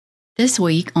This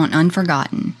week on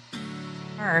Unforgotten.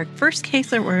 Our first case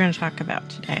that we're going to talk about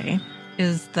today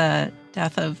is the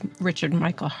death of Richard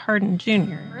Michael Harden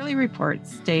Jr. Early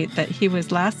reports state that he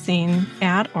was last seen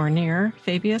at or near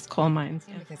Fabius coal mines.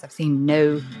 Because I've seen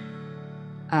no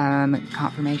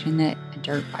confirmation that a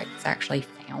dirt bike was actually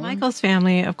found. Michael's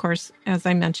family, of course, as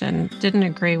I mentioned, didn't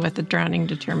agree with the drowning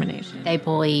determination. They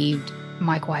believed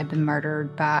Michael had been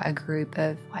murdered by a group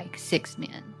of 6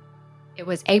 men. It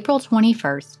was April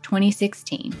 21st,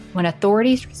 2016, when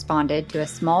authorities responded to a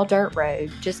small dirt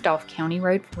road just off County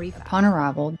Road 45. Upon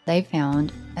arrival, they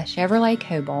found a Chevrolet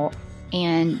Cobalt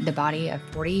and the body of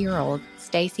 40-year-old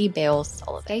Stacy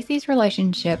Sullivan. Stacy's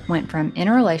relationship went from in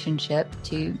a relationship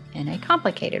to in a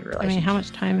complicated relationship. I mean, how much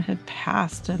time had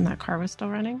passed and that car was still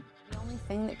running? The only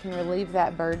thing that can relieve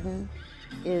that burden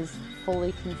is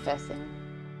fully confessing.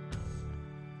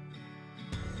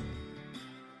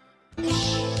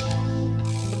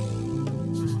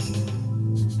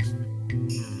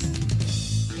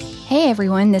 Hey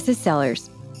everyone, this is Sellers.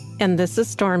 And this is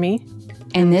Stormy.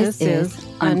 And this is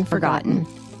Unforgotten,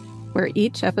 where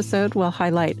each episode will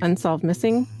highlight unsolved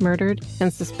missing, murdered,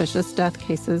 and suspicious death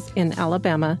cases in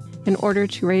Alabama in order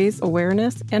to raise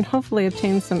awareness and hopefully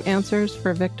obtain some answers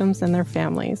for victims and their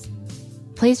families.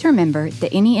 Please remember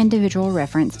that any individual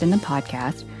referenced in the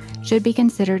podcast should be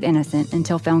considered innocent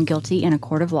until found guilty in a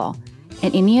court of law,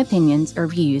 and any opinions or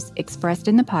views expressed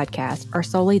in the podcast are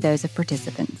solely those of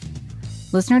participants.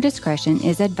 Listener discretion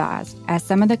is advised, as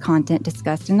some of the content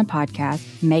discussed in the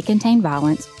podcast may contain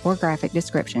violence or graphic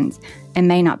descriptions and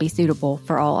may not be suitable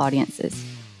for all audiences.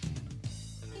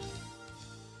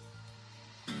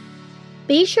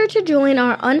 Be sure to join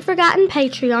our Unforgotten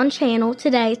Patreon channel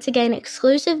today to gain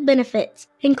exclusive benefits,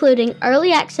 including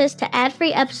early access to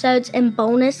ad-free episodes and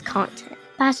bonus content.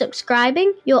 By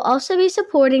subscribing, you'll also be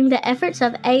supporting the efforts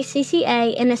of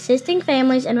ACCA in assisting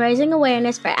families and raising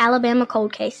awareness for Alabama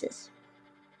cold cases.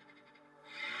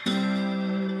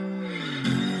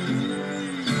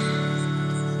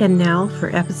 And now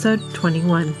for episode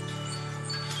 21.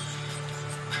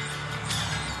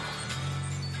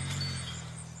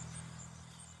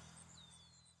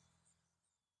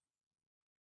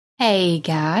 Hey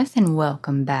guys, and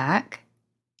welcome back.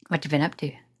 What you been up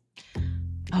to?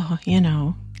 Oh,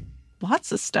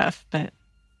 lots of stuff, but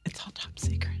it's all top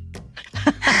secret.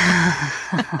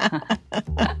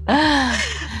 Why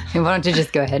don't you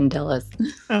just go ahead and tell us?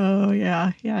 Oh,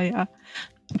 yeah.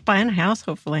 Buying a house,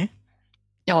 hopefully.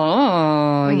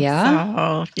 Oh,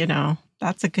 yeah? So,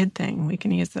 that's a good thing. We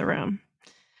can use the room.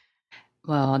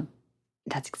 Well,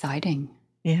 that's exciting.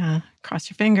 Yeah. Cross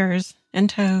your fingers and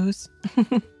toes.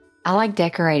 I like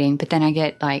decorating, but then I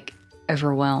get,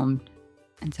 overwhelmed.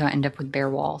 And so I end up with bare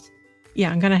walls.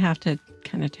 Yeah, I'm going to have to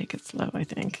kind of take it slow, I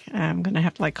think. I'm going to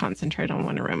have to, concentrate on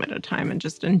one room at a time and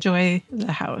just enjoy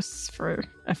the house for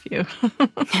a few.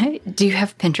 Do you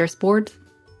have Pinterest boards?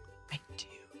 I do.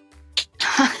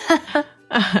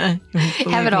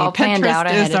 Have it all planned out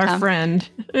ahead of time. Pinterest is our friend.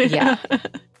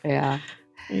 Yeah.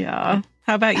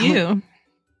 How about you?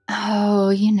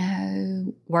 Oh,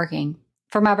 working.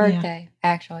 For my birthday,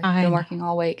 actually. Been working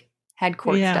all week. Had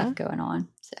court stuff going on.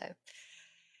 So,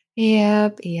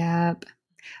 yep.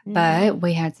 But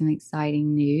we had some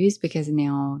exciting news because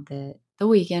now that the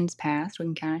weekend's passed, we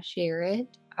can kind of share it.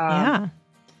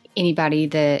 Anybody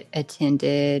that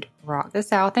attended Rock the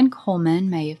South in Coleman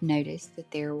may have noticed that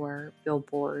there were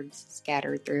billboards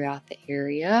scattered throughout the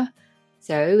area.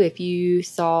 So if you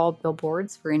saw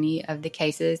billboards for any of the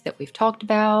cases that we've talked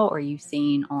about, or you've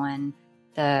seen on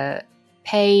the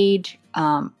page,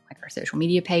 our social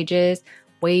media pages,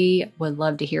 we would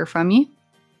love to hear from you.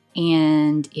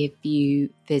 And if you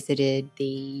visited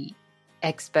the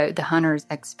expo, the Hunters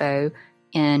Expo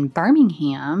in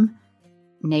Birmingham,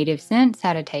 Native Sense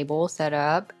had a table set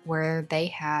up where they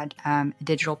had a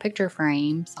digital picture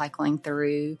frame cycling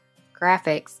through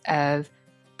graphics of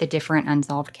the different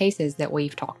unsolved cases that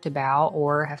we've talked about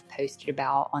or have posted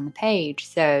about on the page.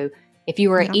 So if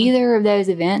you were at either of those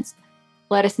events,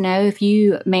 let us know if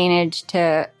you managed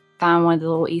to find one of the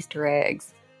little Easter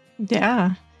eggs.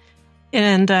 Yeah.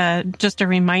 And just a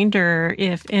reminder,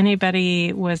 if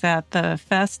anybody was at the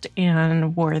fest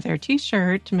and wore their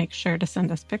T-shirt, to make sure to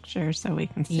send us pictures so we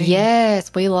can see.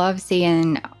 Yes, we love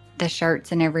seeing the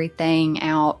shirts and everything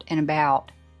out and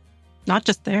about. Not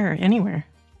just there, anywhere.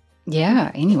 Yeah,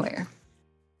 anywhere.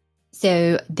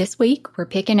 So this week, we're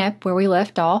picking up where we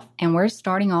left off, and we're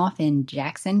starting off in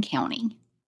Jackson County.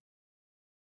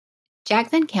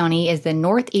 Jackson County is the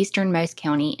northeasternmost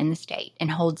county in the state and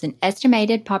holds an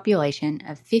estimated population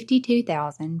of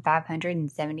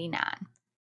 52,579.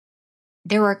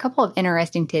 There were a couple of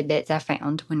interesting tidbits I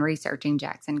found when researching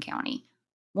Jackson County.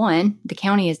 One, the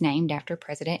county is named after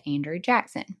President Andrew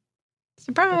Jackson.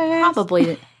 Surprise!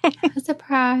 Probably a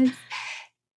surprise.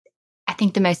 I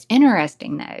think the most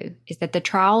interesting, though, is that the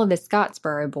trial of the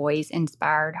Scottsboro boys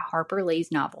inspired Harper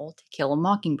Lee's novel To Kill a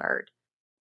Mockingbird.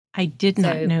 I did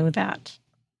not know that.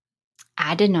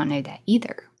 I did not know that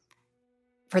either.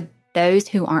 For those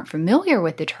who aren't familiar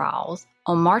with the trials,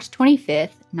 on March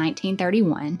 25th,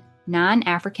 1931, 9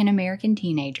 African-American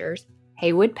teenagers,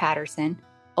 Haywood Patterson,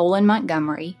 Olin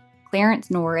Montgomery,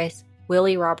 Clarence Norris,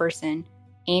 Willie Robertson,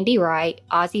 Andy Wright,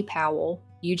 Ozzie Powell,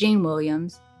 Eugene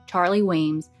Williams, Charlie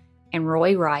Weems, and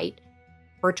Roy Wright,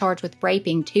 were charged with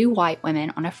raping 2 white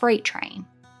women on a freight train.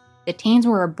 The teens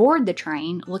were aboard the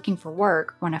train looking for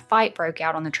work when a fight broke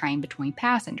out on the train between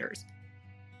passengers.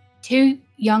 2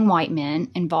 young white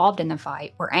men involved in the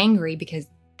fight were angry because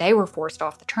they were forced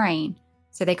off the train,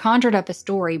 so they conjured up a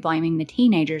story blaming the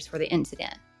teenagers for the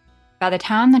incident. By the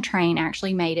time the train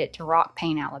actually made it to Rock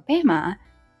Payne, Alabama,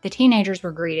 the teenagers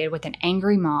were greeted with an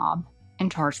angry mob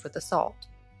and charged with assault.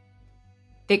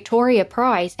 Victoria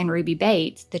Price and Ruby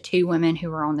Bates, the 2 women who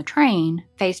were on the train,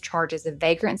 faced charges of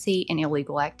vagrancy and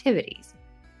illegal activities.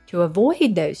 To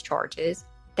avoid those charges,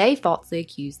 they falsely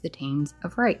accused the teens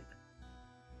of rape.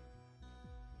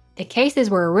 The cases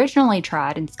were originally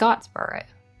tried in Scottsboro,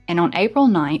 and on April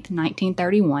 9th,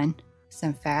 1931,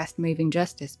 some fast-moving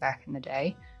justice back in the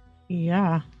day,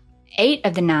 8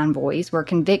 of the 9 boys were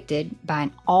convicted by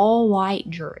an all-white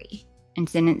jury and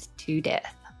sentenced to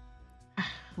death.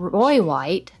 Roy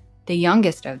White, the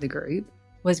youngest of the group,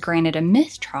 was granted a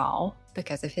mistrial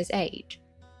because of his age.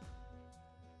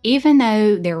 Even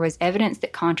though there was evidence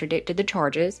that contradicted the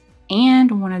charges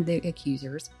and one of the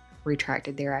accusers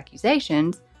retracted their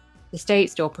accusations, the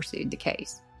state still pursued the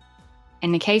case.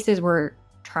 And the cases were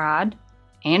tried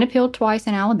and appealed twice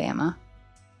in Alabama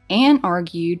and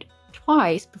argued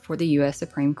twice before the U.S.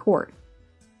 Supreme Court.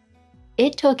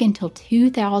 It took until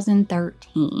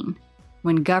 2013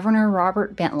 when Governor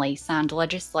Robert Bentley signed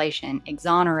legislation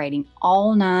exonerating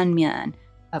all 9 men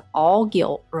of all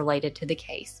guilt related to the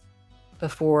case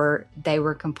before they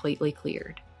were completely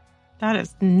cleared. That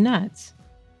is nuts.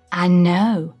 I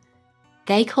know.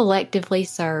 They collectively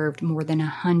served more than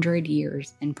 100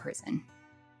 years in prison.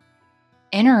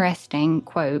 Interesting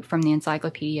quote from the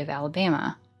Encyclopedia of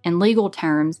Alabama. In legal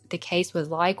terms, the case was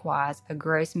likewise a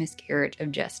gross miscarriage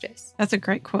of justice. That's a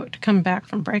great quote to come back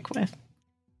from break with.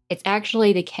 It's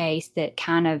actually the case that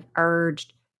kind of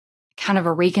urged kind of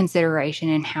a reconsideration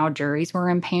in how juries were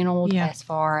impaneled as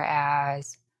far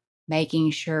as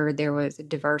making sure there was a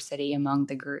diversity among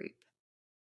the group.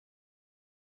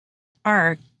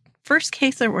 Our first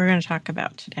case that we're going to talk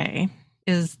about today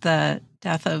is the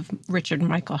death of Richard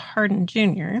Michael Harden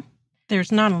Jr.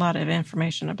 There's not a lot of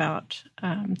information about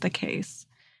the case.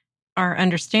 Our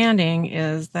understanding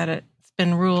is that it's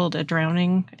been ruled a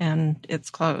drowning and it's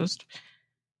closed.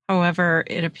 However,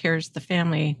 it appears the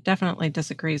family definitely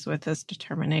disagrees with this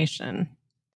determination.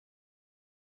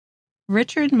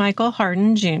 Richard Michael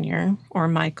Harden Jr., or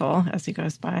Michael as he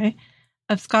goes by,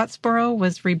 of Scottsboro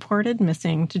was reported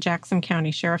missing to Jackson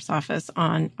County Sheriff's Office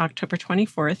on October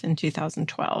 24th in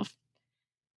 2012.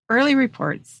 Early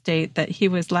reports state that he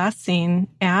was last seen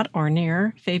at or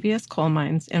near Fabius Coal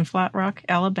Mines in Flat Rock,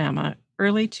 Alabama,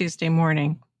 early Tuesday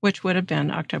morning, which would have been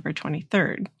October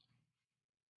 23rd.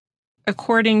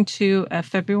 According to a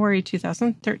February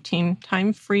 2013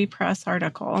 Time Free Press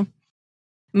article,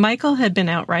 Michael had been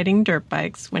out riding dirt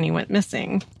bikes when he went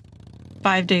missing.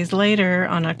 5 days later,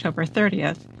 on October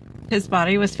 30th, his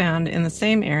body was found in the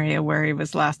same area where he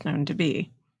was last known to be.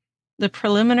 The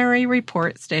preliminary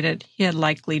report stated he had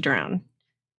likely drowned.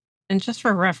 And just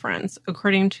for reference,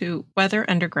 according to Weather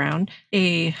Underground,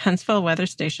 a Huntsville weather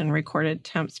station recorded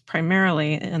temps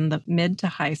primarily in the mid to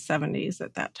high 70s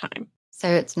at that time. So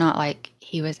it's not like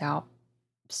he was out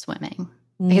swimming.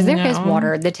 Because there is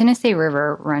water. The Tennessee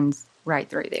River runs right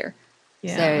through there.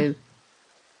 Yeah. So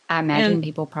I imagine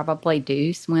people probably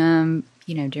do swim,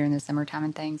 during the summertime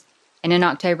and things. And in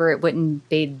October, it wouldn't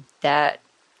be that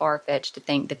far-fetched to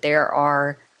think that there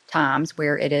are times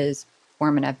where it is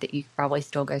warm enough that you could probably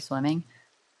still go swimming.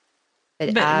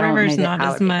 But I don't rivers know that not I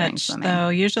as would be much, going though.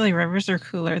 Usually rivers are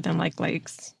cooler than like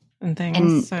lakes and things.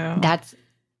 And so that's,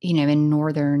 in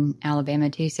northern Alabama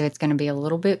too, so it's going to be a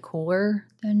little bit cooler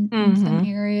than in some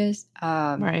areas.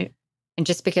 Right. And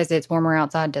just because it's warmer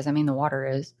outside doesn't mean the water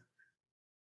is.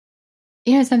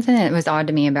 Something that was odd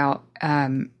to me about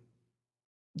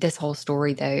this whole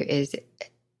story, though, is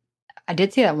I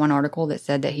did see that one article that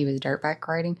said that he was dirt bike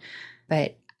riding,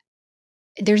 but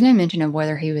there's no mention of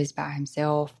whether he was by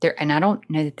himself there. And I don't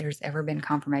know that there's ever been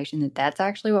confirmation that that's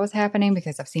actually what was happening,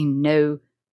 because I've seen no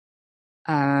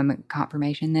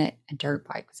confirmation that a dirt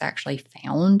bike was actually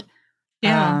found.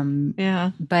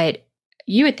 Yeah. But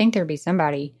you would think there'd be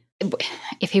somebody,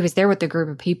 if he was there with a group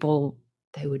of people,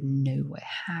 they would know what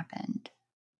happened.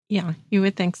 Yeah, you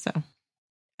would think so.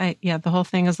 The whole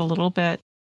thing is a little bit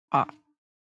off.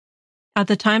 At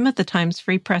the time of the Times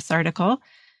Free Press article,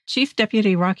 Chief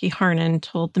Deputy Rocky Harden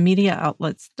told the media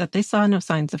outlets that they saw no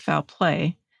signs of foul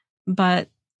play, but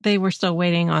they were still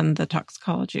waiting on the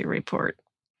toxicology report.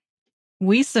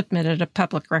 We submitted a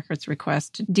public records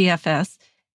request to DFS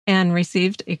and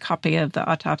received a copy of the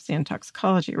autopsy and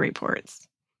toxicology reports.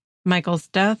 Michael's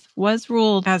death was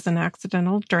ruled as an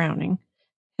accidental drowning.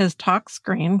 His tox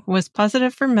screen was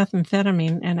positive for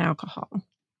methamphetamine and alcohol.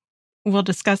 We'll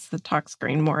discuss the tox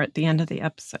screen more at the end of the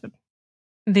episode.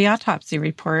 The autopsy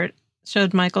report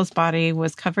showed Michael's body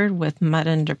was covered with mud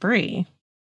and debris.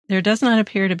 There does not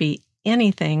appear to be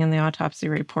anything in the autopsy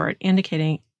report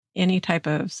indicating any type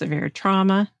of severe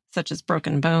trauma, such as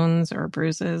broken bones or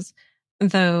bruises,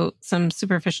 though some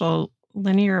superficial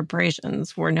linear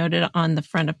abrasions were noted on the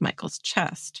front of Michael's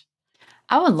chest.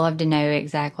 I would love to know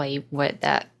exactly what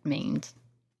that means.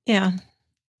 Yeah.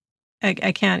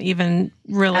 I can't even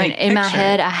really in my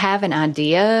head, I have an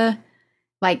idea,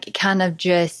 like kind of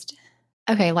just,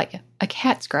 okay, like a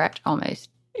cat scratch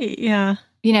almost. Yeah.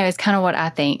 It's kind of what I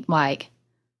think, like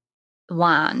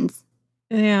lines.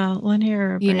 Yeah,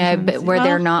 linear abrasions. But where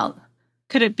they're not.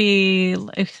 Could it be,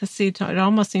 let's see, it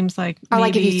almost seems like Or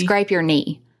like if you scrape your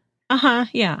knee.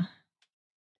 Yeah.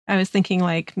 I was thinking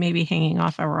like maybe hanging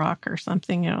off a rock or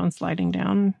something, and sliding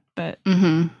down, but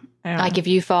like if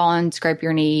you fall and scrape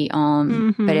your knee,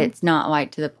 but it's not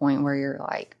like to the point where you're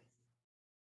like,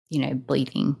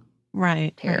 bleeding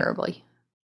terribly. Right.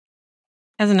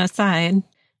 As an aside,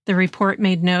 the report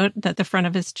made note that the front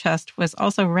of his chest was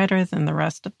also redder than the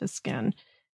rest of the skin,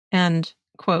 and,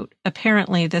 quote,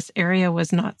 apparently this area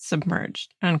was not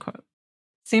submerged, unquote.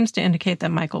 Seems to indicate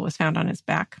that Michael was found on his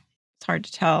back. It's hard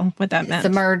to tell what that meant.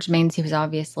 Submerged means he was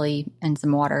obviously in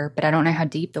some water, but I don't know how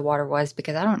deep the water was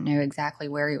because I don't know exactly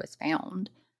where he was found.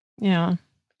 Yeah.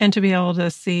 And to be able to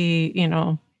see,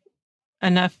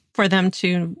 enough for them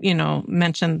to,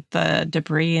 mention the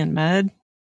debris and mud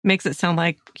makes it sound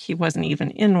like he wasn't even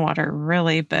in water,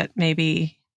 really, but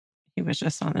maybe he was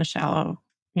just on the shallow,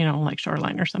 like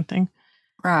shoreline or something.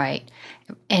 Right.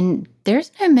 And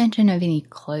there's no mention of any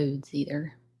clothes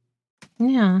either.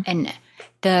 Yeah. And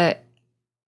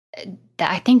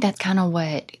I think that's kind of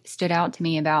what stood out to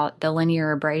me about the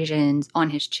linear abrasions on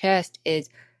his chest is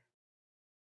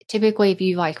typically if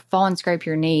you like fall and scrape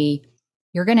your knee,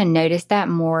 you're going to notice that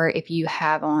more if you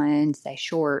have on, say,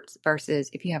 shorts versus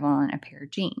if you have on a pair of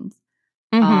jeans.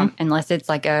 Unless it's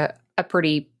like a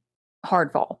pretty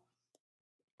hard fall.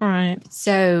 Right.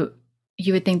 So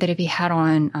you would think that if he had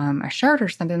on a shirt or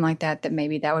something like that, that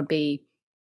maybe that would be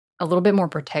a little bit more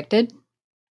protected.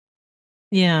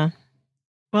 Yeah.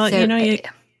 Well, So,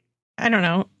 I don't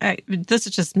know. This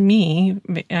is just me.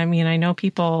 I mean, I know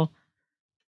people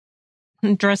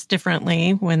dress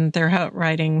differently when they're out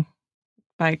riding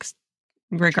bikes,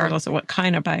 regardless of what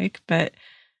kind of bike. But,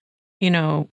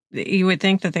 you would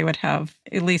think that they would have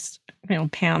at least,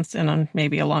 pants and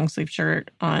maybe a long sleeve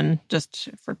shirt on just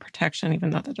for protection, even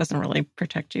though that doesn't really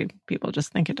protect you. People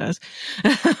just think it does.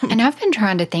 And I've been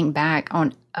trying to think back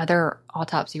on other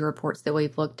autopsy reports that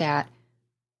we've looked at.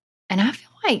 And I feel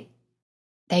like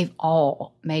they've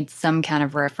all made some kind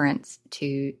of reference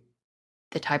to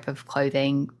the type of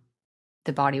clothing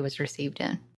the body was received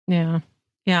in. Yeah.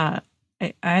 Yeah.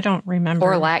 I don't remember.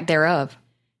 Or lack thereof.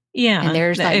 Yeah. And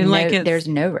there's there's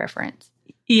no reference.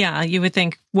 Yeah. You would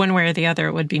think one way or the other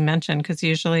it would be mentioned because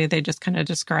usually they just kind of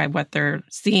describe what they're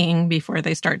seeing before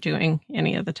they start doing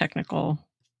any of the technical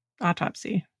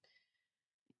autopsy.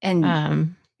 And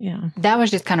that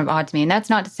was just kind of odd to me. And that's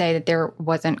not to say that there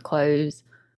wasn't clothes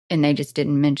and they just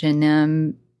didn't mention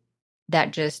them.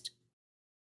 That just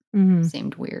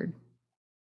seemed weird.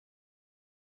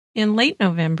 In late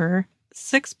November,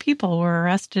 6 people were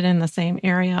arrested in the same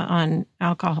area on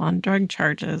alcohol and drug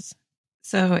charges.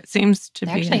 So it seems to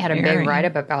be. They actually had a big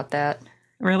write-up about that.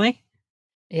 Really?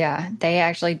 Yeah. They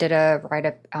actually did a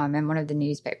write-up in one of the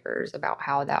newspapers about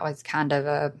how that was kind of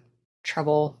a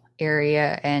trouble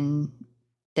area and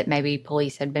that maybe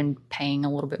police had been paying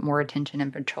a little bit more attention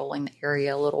and patrolling the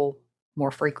area a little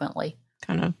more frequently.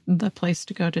 Kind of the place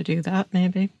to go to do that,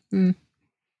 maybe.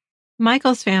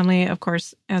 Michael's family, of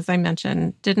course, as I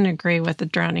mentioned, didn't agree with the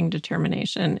drowning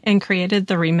determination and created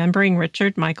the Remembering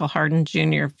Richard Michael Harden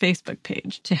Jr. Facebook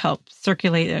page to help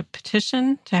circulate a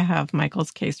petition to have Michael's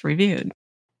case reviewed.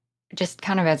 Just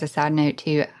kind of as a side note,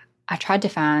 too, I tried to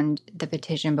find the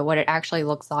petition, but what it actually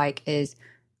looks like is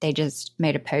they just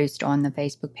made a post on the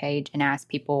Facebook page and asked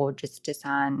people just to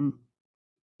sign,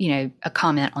 a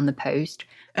comment on the post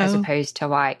as opposed to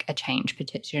like a change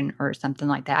petition or something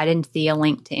like that. I didn't see a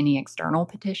link to any external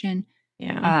petition.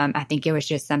 Yeah. I think it was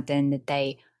just something that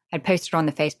they had posted on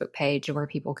the Facebook page where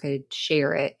people could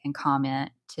share it and comment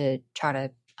to try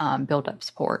to build up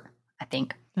support, I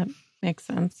think. That makes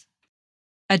sense.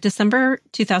 A December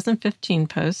 2015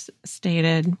 post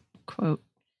stated, quote,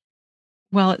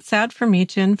 "Well, it's sad for me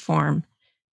to inform,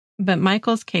 but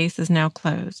Michael's case is now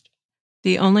closed.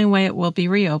 The only way it will be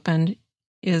reopened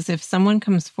is if someone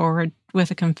comes forward with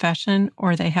a confession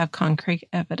or they have concrete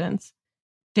evidence.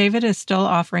 David is still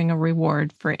offering a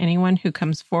reward for anyone who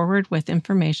comes forward with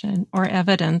information or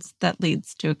evidence that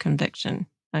leads to a conviction,"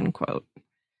 unquote.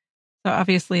 So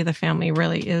obviously the family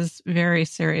really is very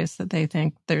serious that they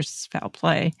think there's foul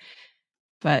play,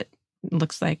 but it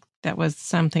looks like that was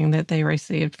something that they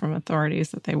received from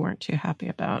authorities that they weren't too happy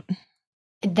about.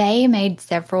 They made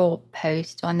several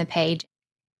posts on the page,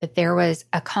 but there was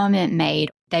a comment made.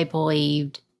 They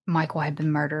believed Michael had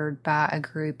been murdered by a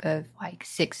group of like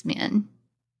 6 men.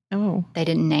 Oh. They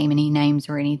didn't name any names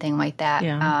or anything like that.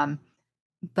 Yeah.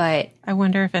 But I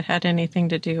wonder if it had anything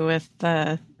to do with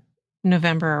the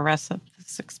November arrest of the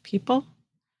 6 people.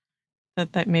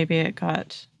 That maybe it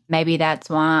got... Maybe that's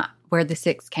where the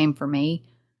 6 came for me.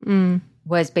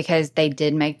 Was because they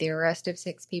did make the arrest of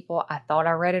 6 people. I thought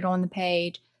I read it on the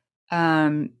page.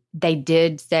 They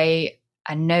did say,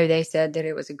 I know they said that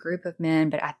it was a group of men,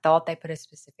 but I thought they put a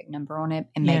specific number on it,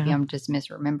 and maybe I'm just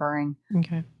misremembering.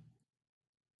 Okay.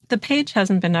 The page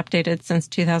hasn't been updated since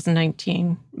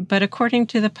 2019, but according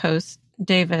to the post,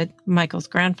 David, Michael's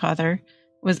grandfather,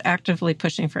 was actively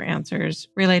pushing for answers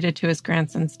related to his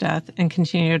grandson's death and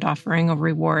continued offering a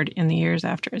reward in the years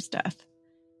after his death.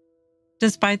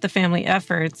 Despite the family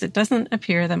efforts, it doesn't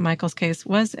appear that Michael's case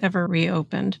was ever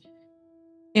reopened.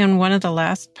 In one of the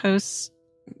last posts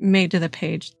made to the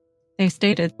page, they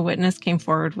stated the witness came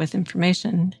forward with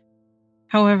information.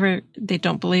 However, they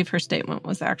don't believe her statement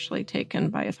was actually taken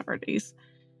by authorities.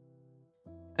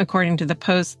 According to the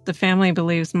post, the family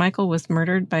believes Michael was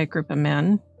murdered by a group of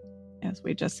men, as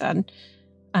we just said,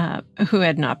 who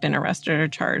had not been arrested or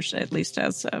charged, at least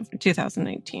as of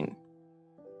 2018.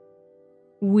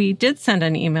 We did send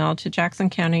an email to Jackson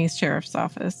County Sheriff's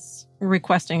Office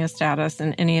requesting a status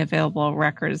and any available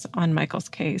records on Michael's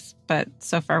case, but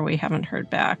so far we haven't heard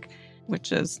back,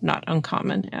 which is not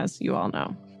uncommon, as you all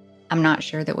know. I'm not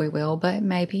sure that we will, but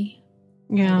maybe.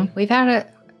 Yeah. Maybe. We've had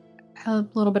a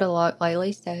little bit of luck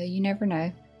lately, so you never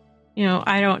know.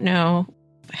 I don't know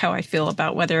how I feel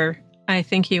about whether I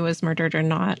think he was murdered or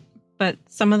not, but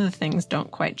some of the things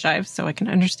don't quite jive, so I can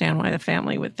understand why the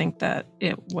family would think that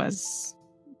it was,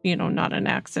 not an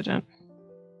accident.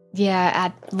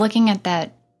 Yeah, looking at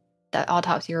the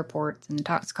autopsy reports and the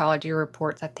toxicology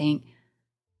reports, I think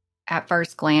at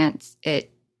first glance,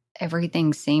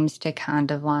 everything seems to kind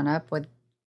of line up with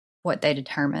what they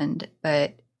determined.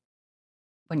 But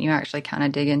when you actually kind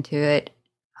of dig into it,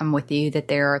 I'm with you that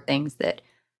there are things that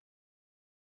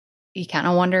you kind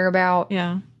of wonder about.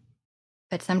 Yeah.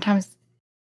 But sometimes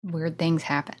weird things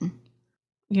happen.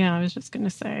 Yeah, I was just going to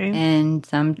say. And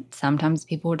sometimes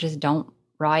people just don't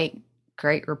write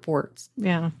great reports.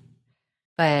 Yeah.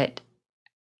 But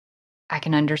I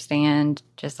can understand,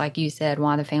 just like you said,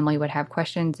 why the family would have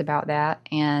questions about that.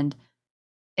 And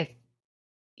if,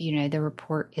 the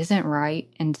report isn't right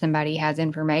and somebody has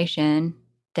information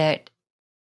that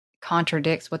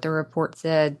contradicts what the report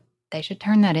said, they should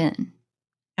turn that in.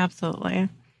 Absolutely. Of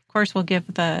course, we'll give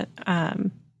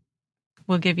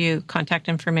you contact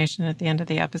information at the end of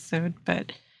the episode,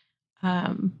 but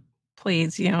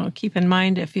please, keep in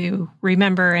mind if you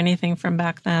remember anything from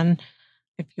back then,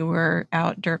 if you were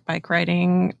out dirt bike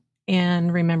riding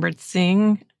and remembered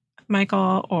seeing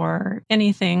Michael or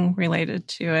anything related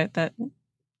to it that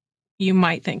you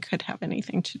might think could have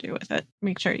anything to do with it,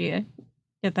 make sure you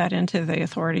get that into the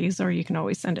authorities, or you can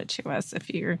always send it to us if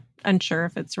you're unsure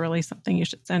if it's really something you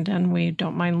should send in. We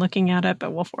don't mind looking at it,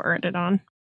 but we'll forward it on.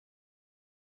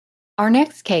 Our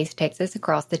next case takes us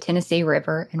across the Tennessee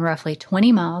River and roughly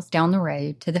 20 miles down the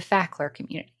road to the Fackler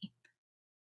community.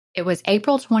 It was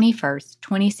April 21st,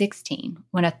 2016,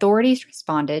 when authorities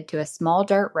responded to a small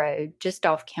dirt road just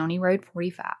off County Road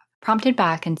 45, prompted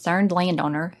by a concerned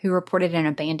landowner who reported an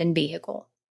abandoned vehicle.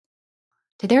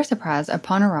 To their surprise,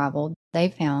 upon arrival, they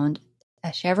found a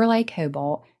Chevrolet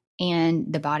Cobalt,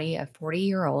 and the body of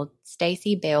 40-year-old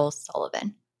Stacy Bales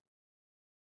Sullivan.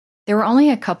 There were only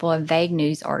a couple of vague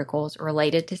news articles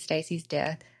related to Stacy's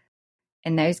death,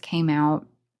 and those came out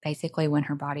basically when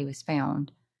her body was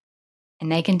found.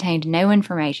 And they contained no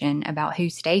information about who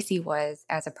Stacy was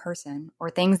as a person or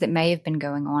things that may have been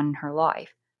going on in her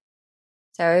life.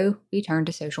 So we turned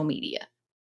to social media.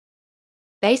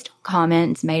 Based on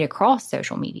comments made across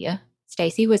social media,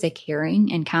 Stacy was a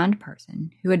caring and kind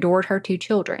person who adored her 2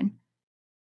 children,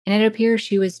 and it appears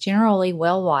she was generally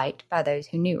well liked by those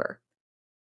who knew her.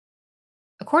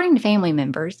 According to family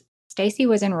members, Stacy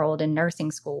was enrolled in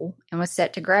nursing school and was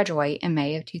set to graduate in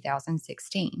May of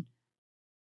 2016.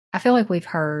 I feel like we've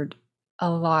heard a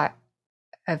lot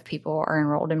of people are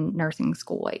enrolled in nursing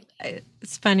school lately.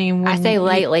 It's funny. When I say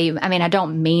lately, I mean, I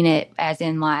don't mean it as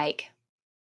in like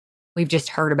we've just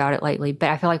heard about it lately, but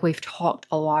I feel like we've talked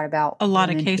a lot about a lot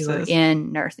of cases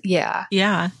in nursing. Yeah.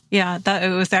 That it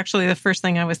was actually the first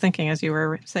thing I was thinking as you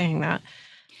were saying that.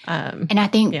 And I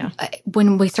think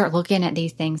when we start looking at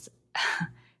these things,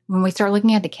 when we start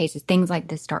looking at the cases, things like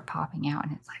this start popping out,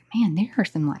 and it's like, man, there are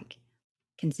some like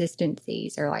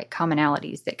consistencies or like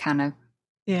commonalities that kind of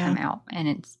come out,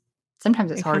 and sometimes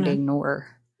it's hard to ignore.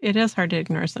 It is hard to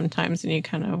ignore sometimes, and you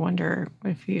kind of wonder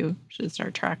if you should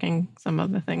start tracking some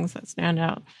of the things that stand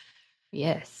out.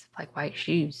 Yes, like white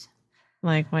shoes.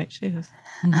 Like white shoes.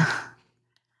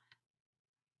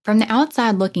 From the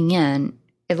outside looking in,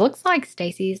 it looks like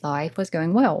Stacy's life was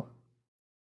going well.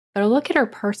 But a look at her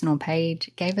personal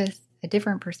page gave us a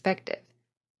different perspective.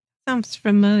 Sounds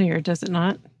familiar, does it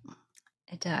not?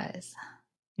 It does.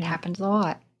 It happens a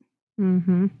lot.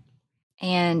 Mm-hmm.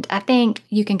 And I think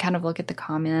you can kind of look at the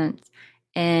comments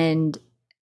and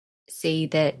see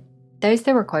that those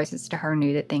that were closest to her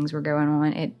knew that things were going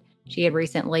on. She had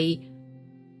recently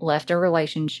left a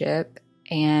relationship,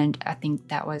 and I think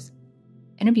that was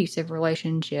an abusive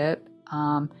relationship.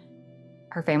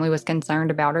 Her family was concerned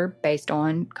about her based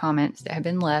on comments that had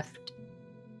been left.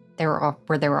 They were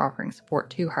offering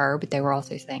support to her, but they were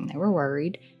also saying they were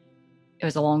worried. It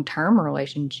was a long-term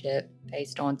relationship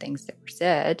based on things that were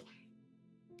said.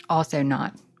 Also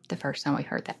not the first time we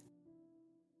heard that.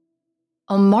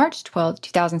 On March 12,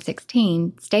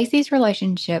 2016, Stacy's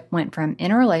relationship went from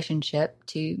in a relationship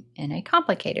to in a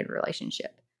complicated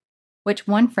relationship, which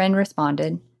one friend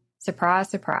responded, "Surprise,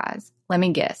 surprise, let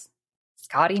me guess.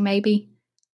 Scotty, maybe?"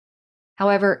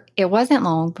 However, it wasn't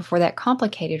long before that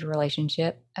complicated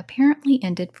relationship apparently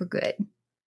ended for good.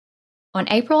 On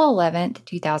April 11th,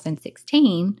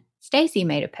 2016, Stacy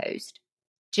made a post.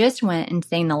 "Just went and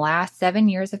seen the last 7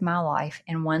 years of my life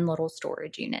in one little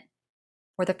storage unit.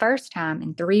 For the first time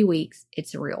in 3 weeks,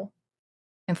 it's real.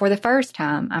 And for the first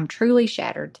time, I'm truly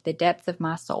shattered to the depths of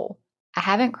my soul. I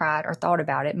haven't cried or thought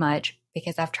about it much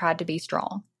because I've tried to be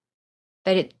strong.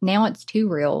 But now it's too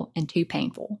real and too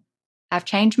painful. I've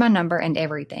changed my number and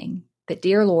everything, but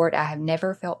dear Lord, I have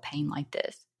never felt pain like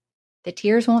this. The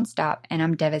tears won't stop and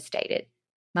I'm devastated.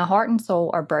 My heart and soul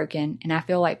are broken and I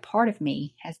feel like part of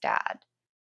me has died."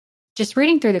 Just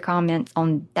reading through the comments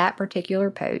on that particular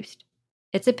post,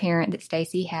 it's apparent that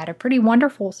Stacy had a pretty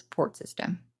wonderful support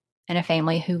system and a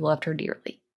family who loved her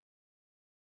dearly.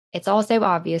 It's also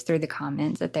obvious through the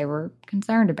comments that they were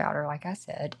concerned about her, like I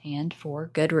said, and for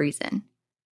good reason.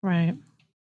 Right.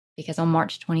 Because on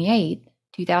March 28,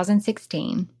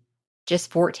 2016,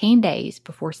 just 14 days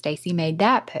before Stacy made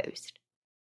that post,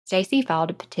 Stacy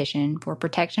filed a petition for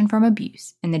protection from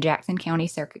abuse in the Jackson County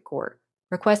Circuit Court,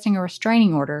 requesting a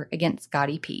restraining order against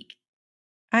Scotty Peak.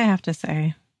 I have to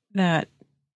say that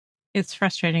it's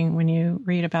frustrating when you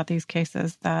read about these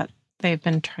cases that they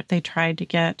tried to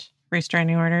get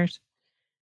restraining orders.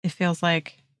 It feels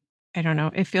like, I don't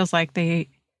know, it feels like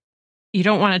you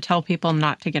don't want to tell people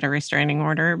not to get a restraining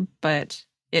order, but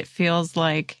it feels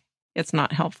like it's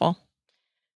not helpful.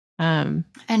 And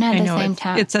at the same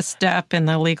time, it's a step in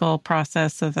the legal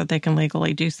process so that they can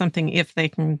legally do something if they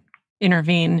can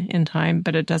intervene in time,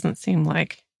 but it doesn't seem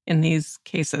like in these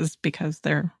cases, because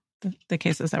they're the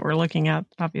cases that we're looking at,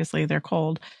 obviously they're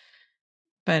cold,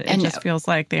 but it just feels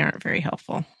like they aren't very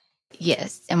helpful.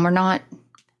 Yes, and we're not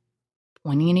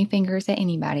pointing any fingers at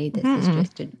anybody. This is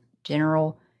just a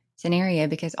general scenario,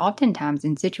 because oftentimes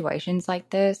in situations like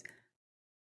this,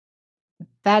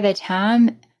 by the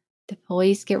time the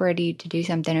police get ready to do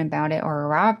something about it or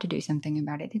arrive to do something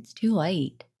about it, it's too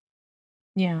late.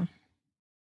 Yeah.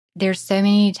 There's so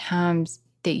many times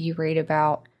that you read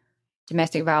about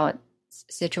domestic violence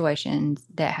situations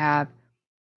that have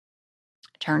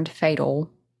turned fatal,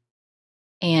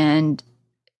 and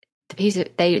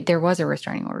there was a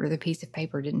restraining order. The piece of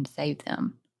paper didn't save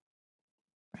them.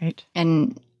 Right.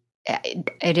 And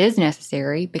it is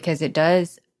necessary because it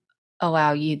does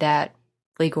allow you that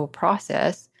legal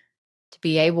process to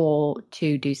be able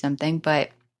to do something, but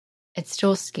it's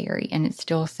still scary and it's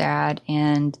still sad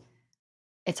and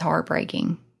it's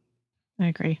heartbreaking. I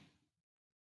agree.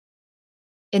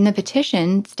 In the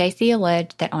petition, Stacy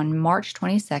alleged that on March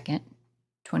 22nd,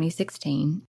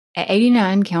 2016, at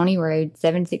 89 County Road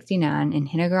 769 in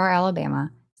Hennigar,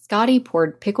 Alabama, Scotty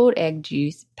poured pickled egg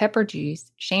juice, pepper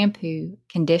juice, shampoo,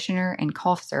 conditioner, and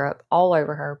cough syrup all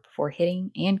over her before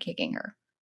hitting and kicking her.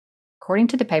 According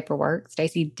to the paperwork,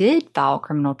 Stacy did file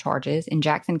criminal charges in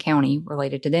Jackson County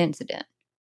related to the incident.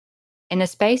 In a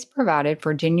space provided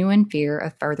for genuine fear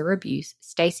of further abuse,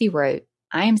 Stacy wrote,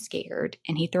 "I am scared,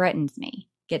 and he threatens me,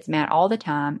 gets mad all the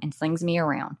time, and slings me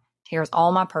around, tears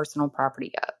all my personal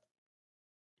property up."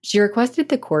 She requested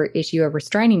the court issue a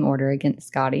restraining order against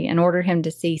Scotty and ordered him to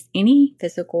cease any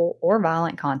physical or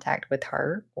violent contact with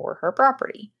her or her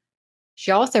property.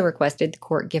 She also requested the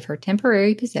court give her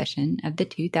temporary possession of the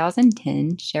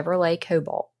 2010 Chevrolet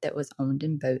Cobalt that was owned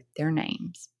in both their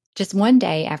names. Just one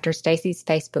day after Stacy's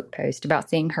Facebook post about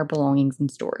seeing her belongings in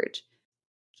storage.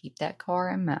 Keep that car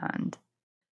in mind.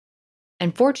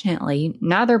 Unfortunately,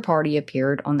 neither party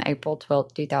appeared on the April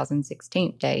 12,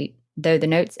 2016 date, though the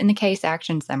notes in the case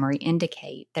action summary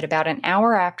indicate that about an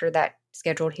hour after that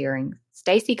scheduled hearing,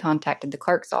 Stacy contacted the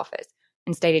clerk's office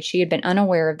and stated she had been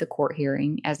unaware of the court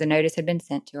hearing as the notice had been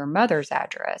sent to her mother's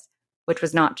address, which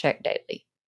was not checked daily.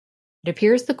 It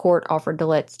appears the court offered to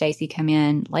let Stacy come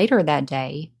in later that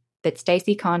day, but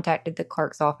Stacy contacted the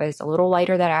clerk's office a little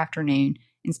later that afternoon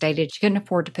and stated she couldn't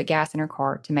afford to put gas in her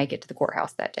car to make it to the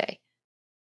courthouse that day.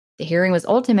 The hearing was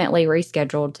ultimately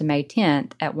rescheduled to May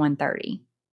 10th at 1:30,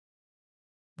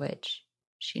 which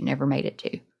she never made it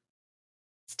to.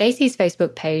 Stacy's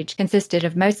Facebook page consisted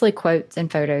of mostly quotes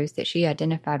and photos that she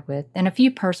identified with, and a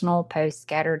few personal posts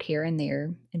scattered here and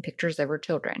there, and pictures of her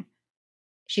children.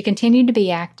 She continued to be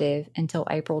active until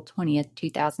April 20th,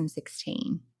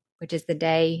 2016, which is the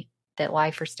day that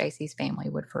life for Stacy's family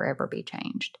would forever be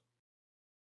changed.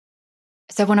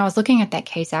 So when I was looking at that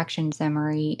case action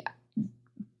summary,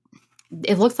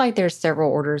 it looks like there's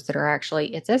several orders that are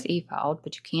actually, it says e-filed,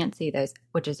 but you can't see those,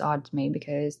 which is odd to me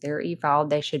because they're e-filed.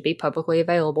 They should be publicly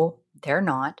available. They're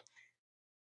not.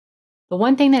 But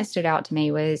one thing that stood out to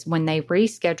me was when they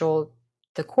rescheduled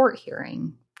the court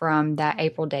hearing from that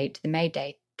April date to the May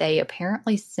date, they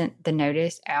apparently sent the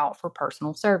notice out for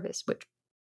personal service, which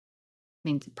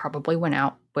means it probably went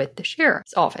out with the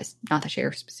sheriff's office. Not the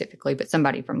sheriff specifically, but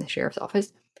somebody from the sheriff's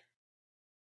office.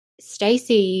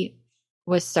 Stacy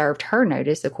was served her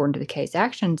notice according to the case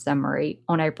action summary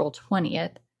on April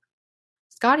 20th.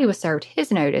 Scotty was served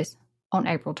his notice on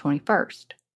April 21st.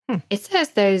 It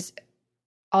says those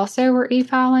also were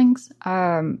e-filings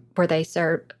where they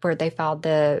filed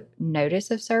the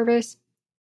notice of service.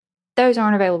 Those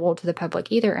aren't available to the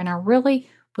public either, and I really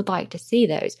would like to see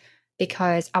those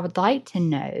because I would like to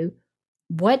know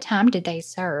what time did they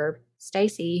serve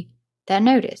Stacy that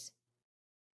notice.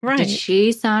 Right. Did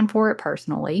she sign for it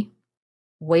personally?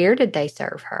 Where did they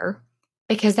serve her?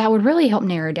 Because that would really help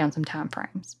narrow down some time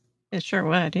frames. It sure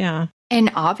would, yeah.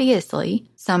 And obviously,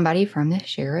 somebody from the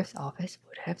sheriff's office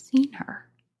would have seen her.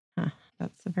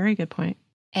 That's a very good point.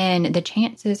 And the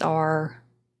chances are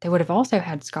they would have also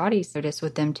had Scotty's notice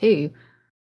with them too.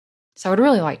 So I would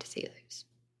really like to see those,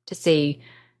 to see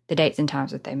the dates and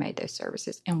times that they made those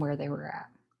services and where they were at.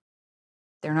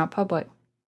 They're not public.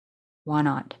 Why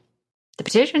not? The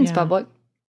petition's public.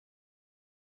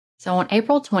 So on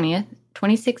April 20th,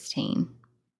 2016,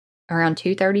 around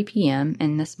 2:30 p.m.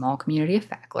 in the small community of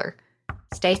Fackler,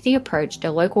 Stacy approached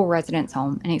a local resident's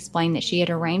home and explained that she had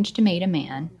arranged to meet a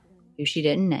man, who she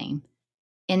didn't name,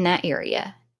 in that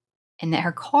area, and that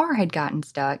her car had gotten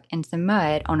stuck in some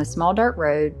mud on a small dirt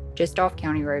road just off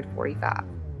County Road 45.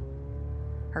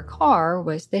 Her car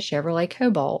was the Chevrolet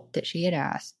Cobalt that she had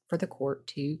asked for the court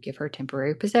to give her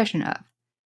temporary possession of,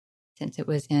 since it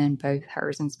was in both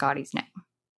hers and Scotty's name.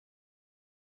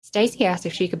 Stacy asked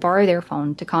if she could borrow their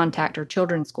phone to contact her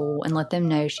children's school and let them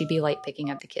know she'd be late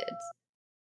picking up the kids.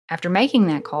 After making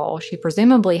that call, she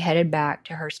presumably headed back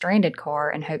to her stranded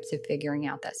car in hopes of figuring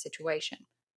out that situation.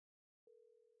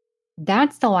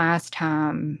 That's the last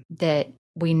time that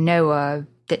we know of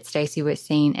that Stacy was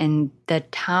seen, and the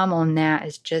time on that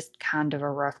is just kind of a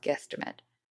rough guesstimate.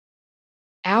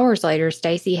 Hours later,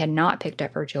 Stacy had not picked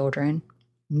up her children,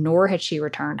 nor had she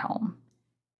returned home.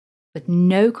 With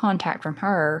no contact from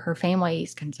her, her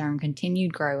family's concern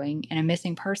continued growing, and a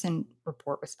missing person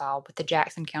report was filed with the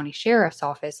Jackson County Sheriff's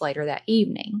Office later that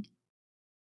evening.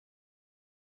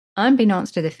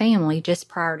 Unbeknownst to the family, just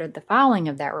prior to the filing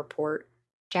of that report,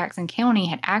 Jackson County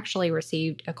had actually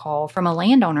received a call from a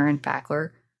landowner in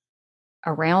Fackler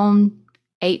around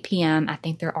 8 p.m. I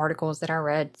think their articles that I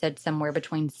read said somewhere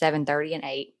between 7:30 and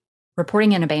 8,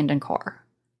 reporting an abandoned car.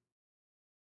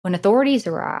 When authorities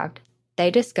arrived,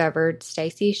 they discovered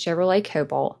Stacy's Chevrolet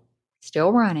Cobalt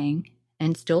still running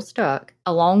and still stuck,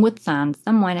 along with signs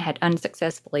someone had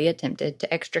unsuccessfully attempted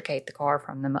to extricate the car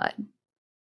from the mud.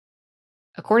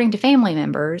 According to family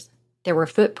members, there were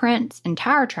footprints and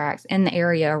tire tracks in the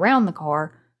area around the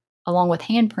car, along with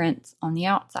handprints on the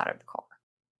outside of the car.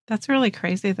 That's really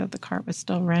crazy that the car was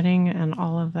still running and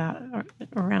all of that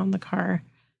around the car.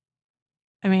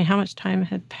 I mean, how much time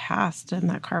had passed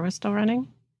and that car was still running?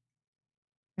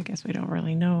 I guess we don't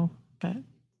really know, but...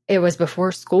 It was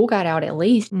before school got out at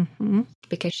least,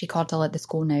 because she called to let the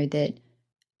school know that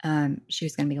she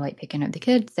was going to be late picking up the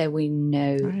kids, so we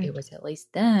know it was at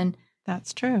least then.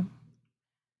 That's true.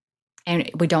 And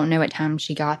we don't know what time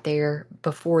she got there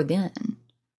before then.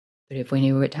 But if we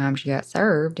knew what time she got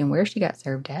served and where she got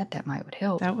served at, that would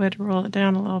help. That would roll it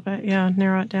down a little bit. Yeah,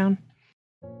 narrow it down.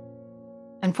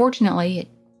 Unfortunately, it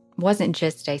wasn't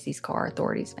just Stacy's car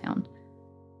authorities found.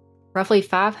 Roughly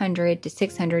 500 to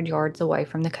 600 yards away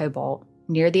from the Cobalt,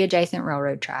 near the adjacent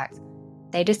railroad tracks,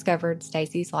 they discovered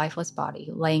Stacy's lifeless body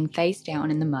laying face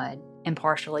down in the mud and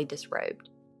partially disrobed.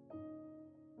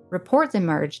 Reports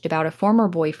emerged about a former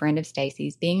boyfriend of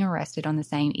Stacy's being arrested on the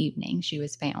same evening she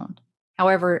was found.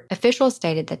 However, officials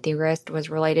stated that the arrest was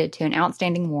related to an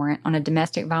outstanding warrant on a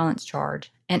domestic violence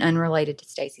charge and unrelated to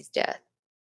Stacy's death.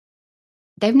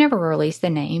 They've never released the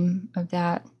name of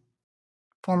that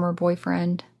former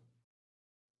boyfriend.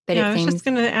 But I was just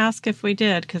going to ask if we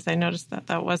did, because I noticed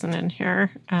that wasn't in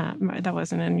here. That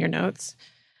wasn't in your notes.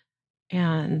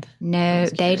 And no,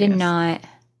 they did not.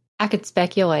 I could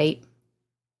speculate,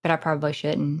 but I probably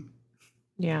shouldn't.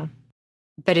 Yeah.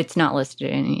 But it's not listed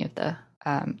in any of the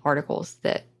articles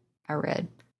that I read.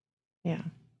 Yeah.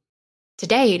 To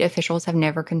date, officials have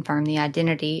never confirmed the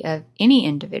identity of any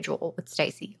individual with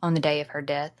Stacy on the day of her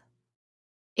death.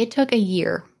 It took a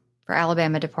year for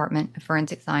Alabama Department of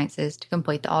Forensic Sciences to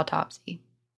complete the autopsy,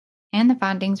 and the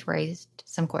findings raised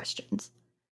some questions.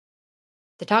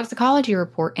 The toxicology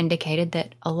report indicated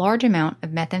that a large amount of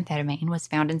methamphetamine was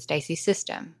found in Stacy's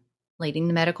system, leading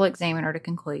the medical examiner to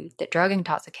conclude that drug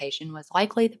intoxication was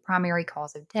likely the primary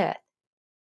cause of death,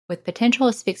 with potential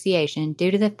asphyxiation due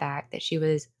to the fact that she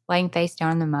was laying face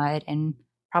down in the mud and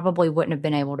probably wouldn't have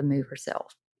been able to move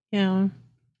herself. Yeah.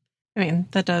 I mean,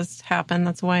 that does happen.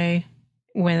 That's why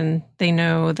when they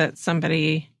know that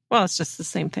somebody, well, it's just the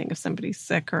same thing. If somebody's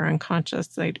sick or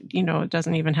unconscious, it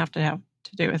doesn't even have to have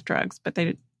to do with drugs, but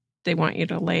they want you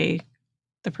to lay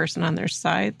the person on their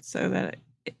side so that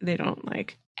they don't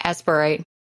aspirate.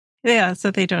 Yeah,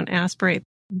 so they don't aspirate.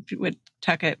 Would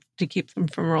tuck it to keep them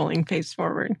from rolling face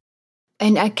forward.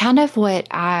 And kind of what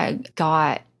I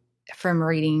got from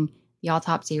reading the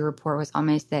autopsy report was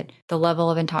almost that the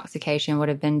level of intoxication would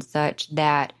have been such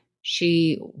that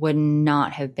she would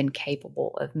not have been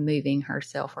capable of moving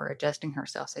herself or adjusting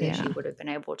herself so that she would have been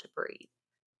able to breathe.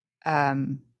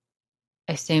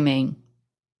 Assuming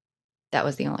that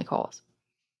was the only cause.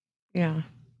 Yeah.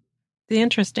 The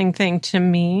interesting thing to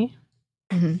me,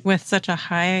 with such a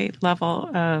high level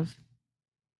of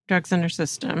drugs in her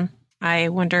system, I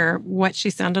wonder what she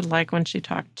sounded like when she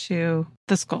talked to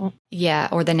the school. Yeah,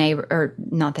 or the neighbor, or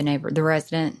not the neighbor, the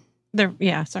resident.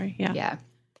 Yeah.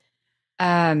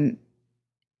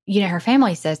 Her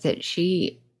family says that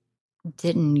she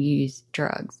didn't use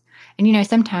drugs. And,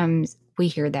 sometimes we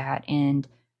hear that and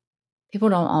people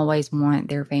don't always want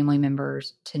their family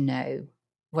members to know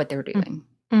what they're doing.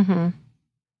 Mm-hmm.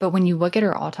 But when you look at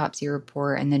her autopsy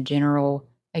report and the general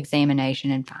examination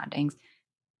and findings,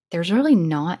 there's really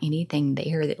not anything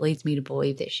there that leads me to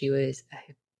believe that she was a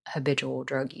habitual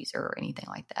drug user or anything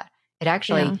like that. It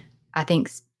actually, I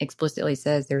think, explicitly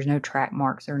says there's no track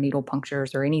marks or needle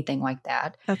punctures or anything like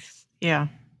that. The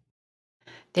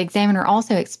examiner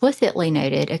also explicitly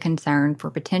noted a concern for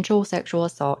potential sexual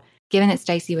assault, given that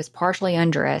Stacy was partially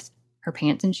undressed, her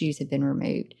pants and shoes had been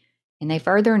removed. And they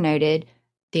further noted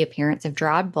the appearance of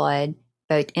dried blood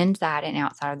both inside and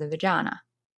outside of the vagina.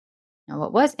 Now,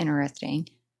 what was interesting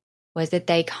was that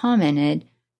they commented,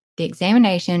 the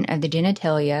examination of the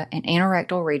genitalia and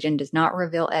anorectal region does not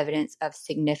reveal evidence of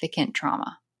significant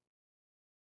trauma.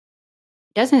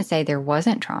 It doesn't say there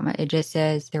wasn't trauma. It just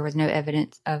says there was no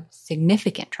evidence of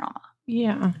significant trauma.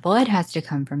 Yeah. Blood has to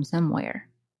come from somewhere.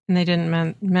 And they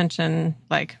didn't mention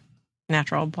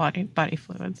natural body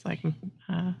fluids like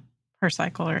her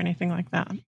cycle or anything like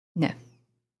that. No.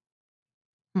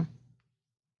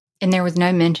 And there was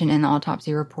no mention in the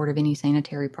autopsy report of any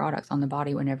sanitary products on the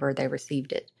body whenever they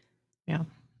received it. Yeah.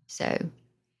 So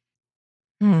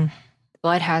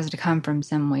blood has to come from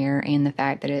somewhere, and the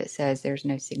fact that it says there's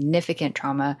no significant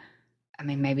trauma, I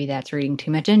mean, maybe that's reading too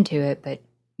much into it, but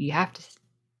you have to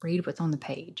read what's on the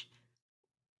page.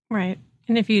 Right.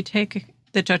 And if you take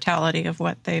the totality of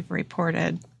what they've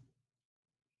reported,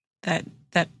 that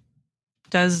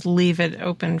does leave it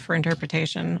open for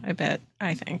interpretation a bit,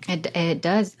 I think. It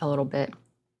does a little bit.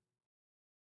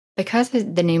 Because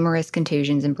of the numerous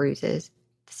contusions and bruises,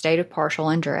 the state of partial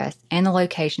undress, and the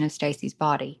location of Stacy's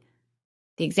body,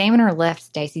 the examiner left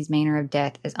Stacy's manner of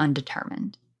death as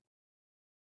undetermined.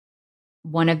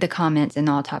 One of the comments in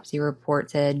the autopsy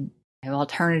report said,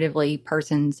 alternatively,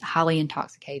 persons highly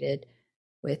intoxicated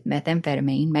with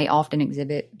methamphetamine may often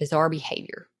exhibit bizarre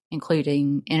behavior,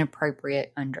 including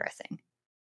inappropriate undressing.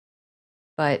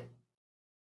 But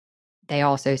they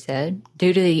also said,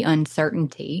 due to the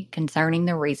uncertainty concerning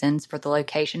the reasons for the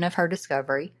location of her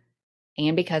discovery,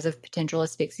 and because of potential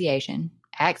asphyxiation,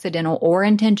 accidental or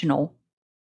intentional,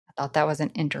 I thought that was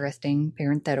an interesting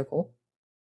parenthetical,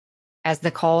 as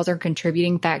the cause or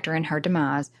contributing factor in her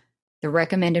demise, the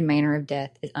recommended manner of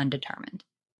death is undetermined.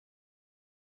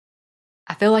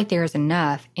 I feel like there is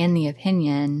enough in the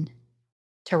opinion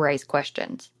to raise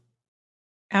questions.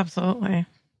 Absolutely.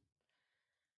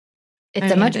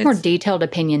 It's a much more detailed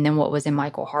opinion than what was in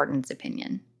Michael Harden's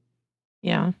opinion.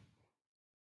 Yeah.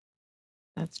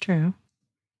 That's true.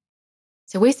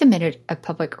 So we submitted a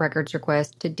public records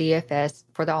request to DFS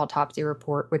for the autopsy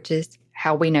report, which is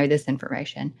how we know this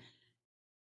information.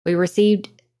 We received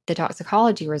the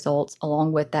toxicology results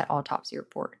along with that autopsy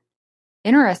report.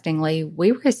 Interestingly,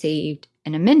 we received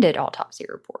an amended autopsy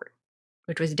report,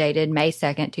 which was dated May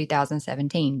 2nd,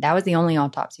 2017. That was the only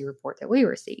autopsy report that we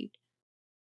received.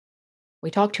 We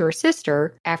talked to her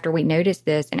sister after we noticed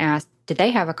this and asked, did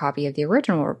they have a copy of the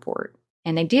original report?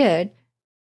 And they did,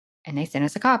 and they sent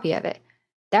us a copy of it.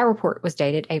 That report was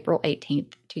dated April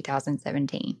 18th,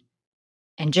 2017.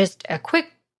 And just a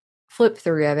quick flip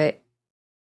through of it,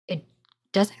 it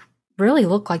doesn't really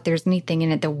look like there's anything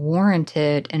in it that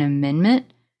warranted an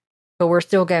amendment, but we're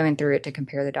still going through it to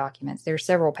compare the documents. There's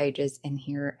several pages in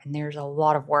here, and there's a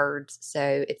lot of words,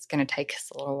 so it's going to take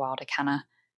us a little while to kind of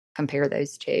compare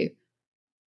those two.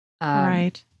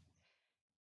 Right.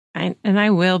 And I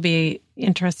will be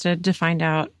interested to find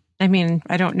out. I mean,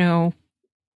 I don't know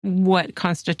what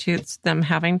constitutes them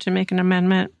having to make an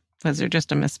amendment. Was there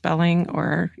just a misspelling,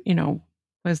 or,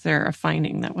 was there a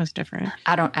finding that was different?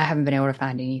 I haven't been able to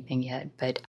find anything yet,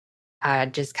 but I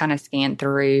just kind of scanned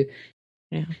through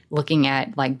looking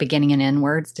at like beginning and end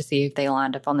words to see if they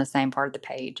lined up on the same part of the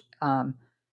page.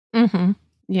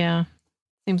 Yeah.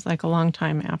 Seems like a long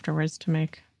time afterwards to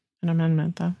make an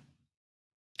amendment, though.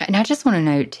 And I just want to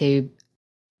note, too,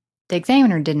 the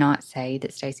examiner did not say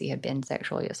that Stacy had been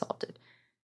sexually assaulted.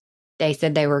 They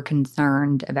said they were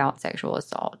concerned about sexual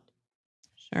assault.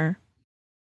 Sure.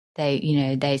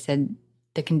 They said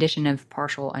the condition of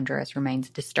partial undress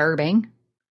remains disturbing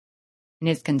and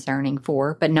is concerning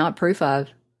for, but not proof of,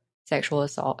 sexual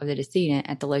assault of the decedent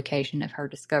at the location of her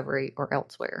discovery or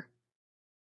elsewhere.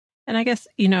 And I guess,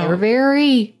 they were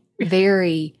very,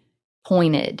 very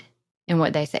pointed in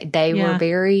what they say. They were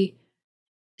very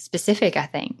specific, I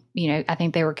think. I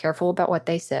think they were careful about what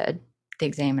they said, the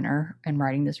examiner, in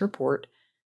writing this report,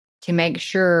 to make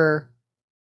sure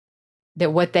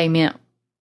that what they meant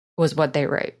was what they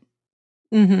wrote.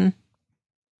 Mm-hmm.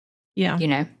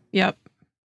 Yeah. Yep.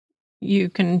 You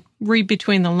can read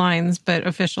between the lines, but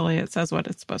officially it says what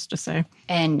it's supposed to say.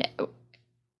 And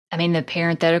I mean, the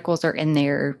parentheticals are in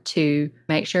there to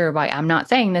make sure, like, I'm not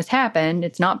saying this happened.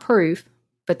 It's not proof,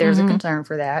 but there's a concern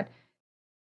for that.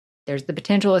 There's the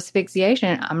potential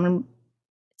asphyxiation.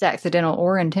 It's accidental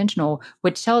or intentional,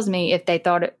 which tells me if they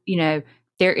thought,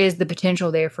 there is the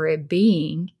potential there for it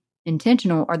being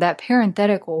intentional, or that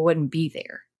parenthetical wouldn't be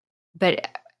there. But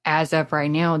as of right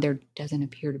now, there doesn't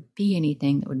appear to be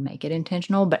anything that would make it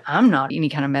intentional, but I'm not any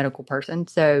kind of medical person.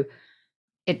 So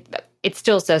it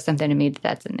still says something to me that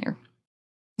that's in there.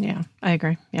 Yeah, I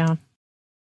agree. Yeah.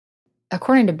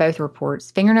 According to both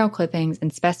reports, fingernail clippings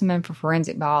and specimen for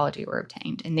forensic biology were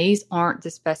obtained. And these aren't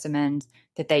the specimens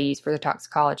that they use for the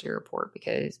toxicology report,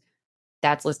 because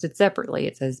that's listed separately.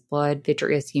 It says blood,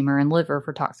 vitreous, humor, and liver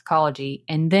for toxicology,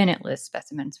 and then it lists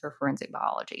specimens for forensic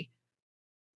biology.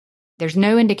 There's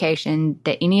no indication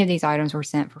that any of these items were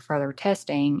sent for further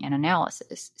testing and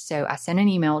analysis. So I sent an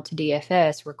email to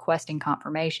DFS requesting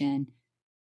confirmation.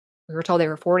 We were told they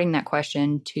were forwarding that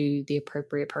question to the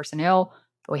appropriate personnel,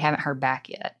 but we haven't heard back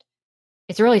yet.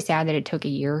 It's really sad that it took a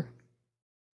year.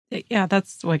 Yeah,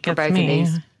 that's what gets both me. of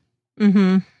these.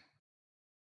 Mm-hmm.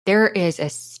 There is a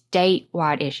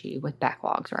statewide issue with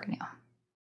backlogs right now.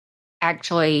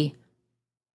 Actually,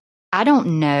 I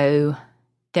don't know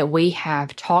that we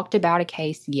have talked about a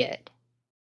case yet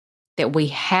that we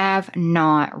have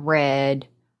not read,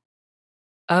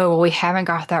 oh, well, we haven't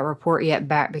got that report yet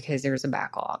back because there's a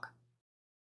backlog.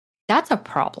 That's a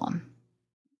problem.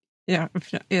 Yeah,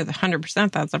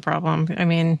 100% that's a problem. I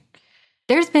mean,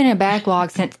 there's been a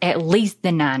backlog since at least the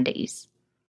 90s.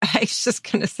 I was just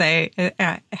going to say,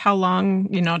 how long,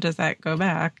 does that go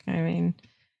back? I mean,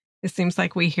 it seems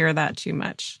like we hear that too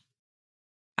much.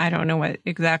 I don't know what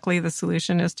exactly the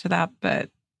solution is to that,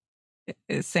 but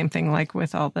it's same thing like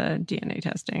with all the DNA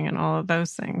testing and all of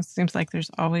those things. Seems like there's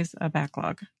always a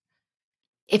backlog.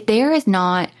 If there is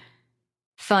not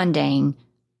funding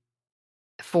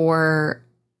for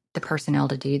the personnel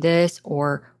to do this,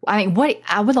 what I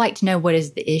would like to know, what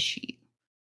is the issue?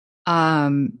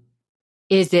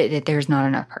 Is it that there's not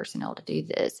enough personnel to do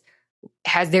this?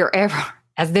 Has there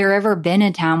ever been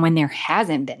a time when there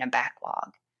hasn't been a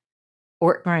backlog?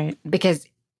 Or right, because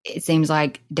it seems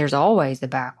like there's always a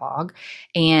backlog,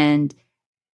 and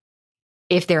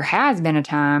if there has been a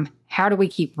time, how do we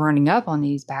keep running up on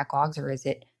these backlogs? Or is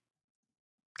it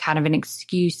kind of an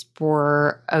excuse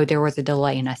for, oh, there was a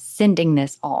delay in us sending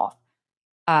this off?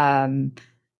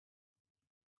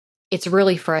 It's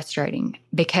really frustrating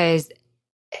because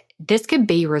this could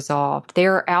be resolved.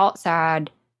 There are outside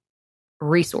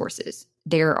resources.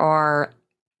 There are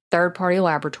third-party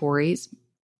laboratories.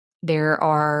 There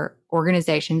are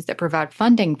organizations that provide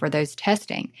funding for those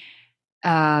testing,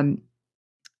 or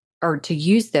to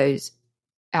use those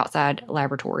outside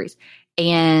laboratories.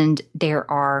 And there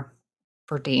are,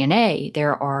 for DNA,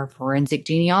 there are forensic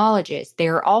genealogists.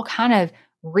 There are all kind of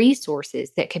resources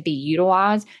that could be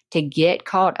utilized to get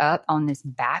caught up on this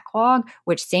backlog,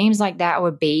 which seems like that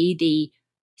would be the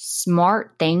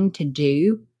smart thing to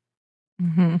do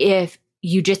if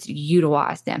you just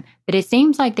utilize them. But it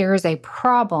seems like there is a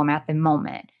problem at the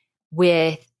moment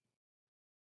with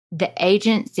the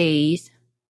agencies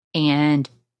and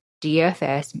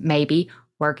DFS maybe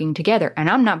working together. And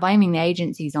I'm not blaming the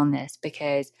agencies on this,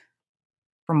 because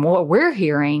from what we're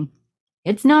hearing,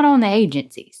 it's not on the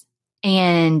agencies.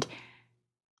 And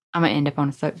I'm going to end up on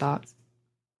a soapbox.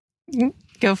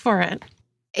 Go for it.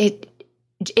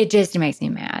 It just makes me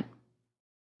mad,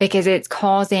 because it's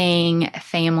causing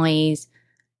families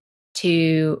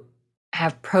to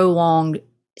have prolonged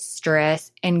stress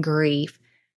and grief,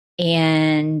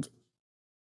 and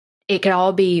it could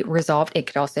all be resolved. It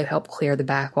could also help clear the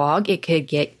backlog. It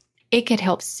could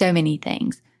help so many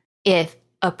things if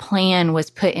a plan was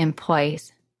put in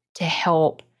place to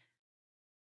help,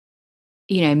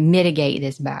 mitigate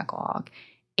this backlog.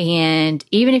 And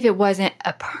even if it wasn't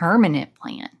a permanent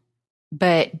plan,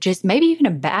 but just maybe even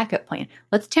a backup plan,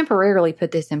 let's temporarily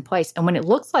put this in place. And when it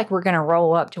looks like we're going to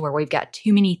roll up to where we've got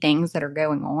too many things that are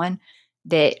going on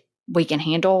that we can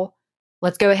handle,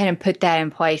 let's go ahead and put that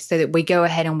in place so that we go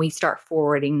ahead and we start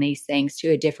forwarding these things to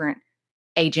a different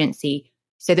agency,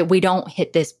 so that we don't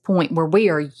hit this point where we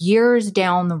are years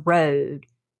down the road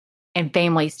and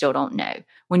families still don't know.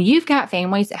 When you've got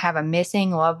families that have a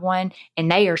missing loved one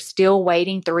and they are still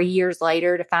waiting 3 years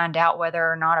later to find out whether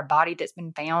or not a body that's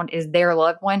been found is their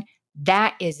loved one,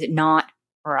 that is not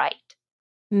right.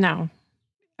 No,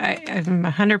 I'm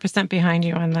 100% behind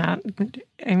you on that.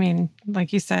 I mean,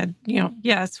 like you said,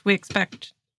 yes, we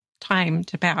expect time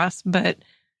to pass, but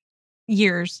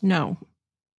years, no.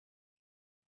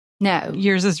 No.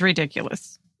 Years is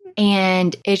ridiculous.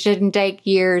 And it shouldn't take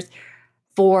years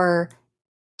for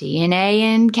DNA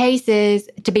in cases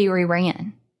to be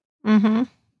reran. Mm-hmm.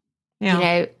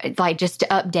 Yeah. Like just to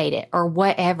update it or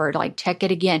whatever, like check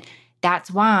it again.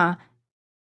 That's why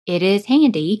it is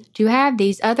handy to have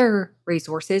these other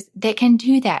resources that can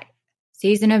do that.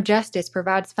 Season of Justice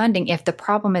provides funding. If the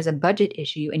problem is a budget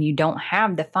issue and you don't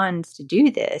have the funds to do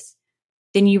this,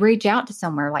 then you reach out to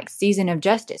somewhere like Season of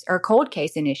Justice or Cold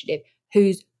Case Initiative,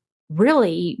 whose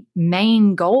really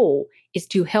main goal is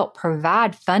to help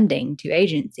provide funding to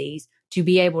agencies to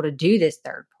be able to do this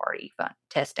third-party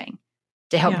testing,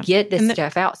 to help get this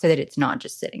stuff out so that it's not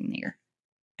just sitting there.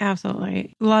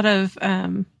 Absolutely. A lot of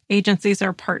agencies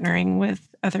are partnering with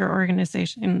other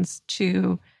organizations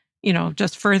to,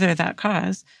 just further that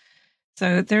cause.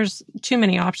 So there's too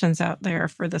many options out there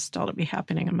for this still to be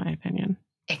happening, in my opinion.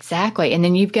 Exactly. And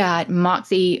then you've got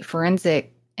Moxie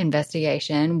Forensic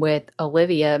Investigation with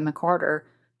Olivia McCarter,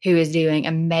 who is doing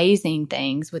amazing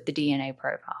things with the DNA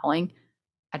profiling.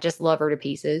 I just love her to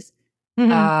pieces.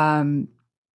 Mm-hmm.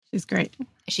 She's great.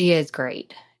 She is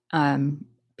great.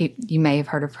 You may have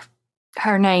heard of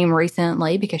her name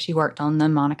recently because she worked on the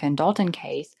Monica and Dalton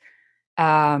case.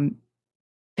 But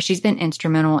she's been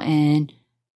instrumental in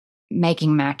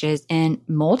making matches in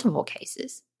multiple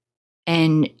cases.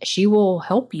 And she will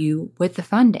help you with the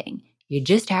funding. You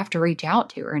just have to reach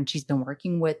out to her. And she's been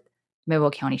working with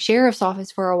Mobile County Sheriff's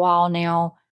Office for a while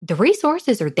now. The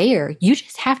resources are there. You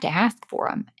just have to ask for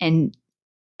them. And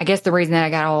I guess the reason that I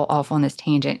got all off on this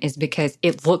tangent is because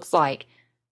it looks like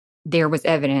there was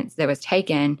evidence that was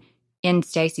taken in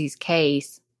Stacy's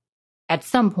case at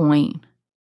some point,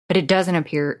 but it doesn't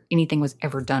appear anything was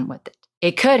ever done with it.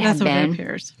 It could have been. That's what it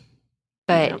appears.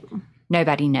 But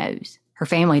nobody knows. Her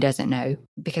family doesn't know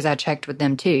because I checked with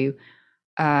them too.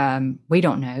 We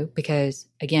don't know because,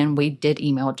 again, we did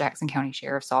email Jackson County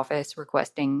Sheriff's Office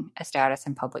requesting a status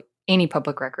in any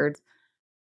public records,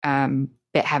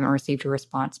 but haven't received a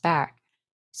response back.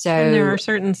 So, and there are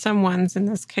certain someones in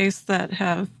this case that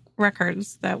have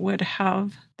records that would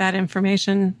have that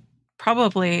information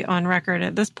probably on record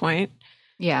at this point.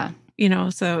 Yeah.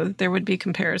 So there would be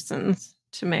comparisons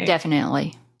to make.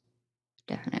 Definitely.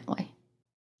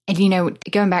 And,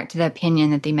 going back to the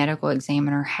opinion that the medical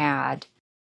examiner had,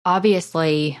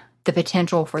 obviously the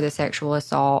potential for the sexual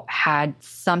assault had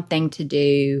something to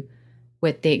do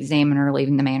with the examiner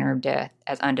leaving the manner of death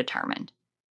as undetermined.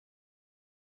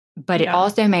 But it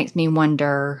also makes me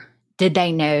wonder, did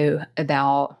they know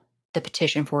about the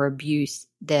petition for abuse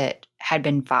that had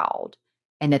been filed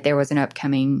and that there was an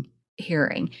upcoming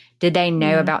hearing? Did they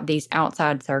know about these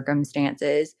outside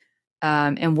circumstances?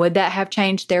 And would that have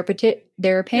changed their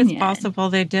opinion? It's possible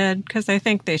they did, because I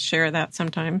think they share that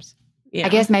sometimes. Yeah. I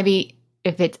guess maybe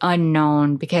if it's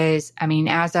unknown, because,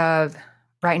 as of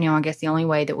right now, I guess the only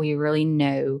way that we really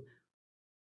know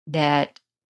that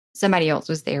somebody else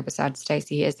was there besides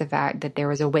Stacy is the fact that there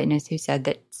was a witness who said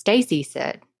that Stacy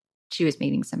said she was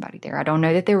meeting somebody there. I don't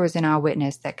know that there was an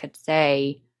eyewitness that could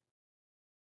say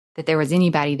that there was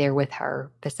anybody there with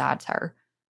her besides her.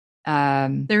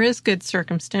 There is good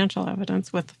circumstantial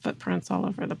evidence with the footprints all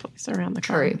over the place around the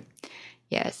car. True.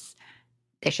 Yes.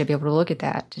 They should be able to look at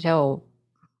that to tell,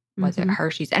 was it her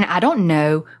shoes? And I don't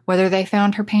know whether they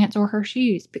found her pants or her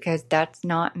shoes because that's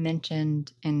not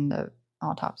mentioned in the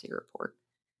autopsy report.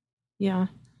 Yeah.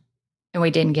 And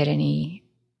we didn't get any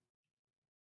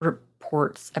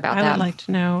reports about that. I would like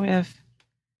to know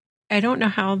I don't know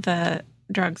how the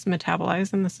drugs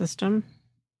metabolize in the system.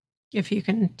 If you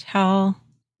can tell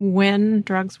when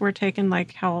drugs were taken,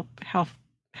 like how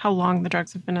long the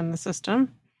drugs have been in the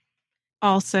system.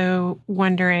 Also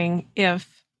wondering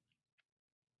if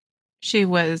she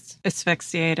was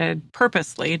asphyxiated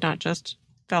purposely, not just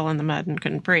fell in the mud and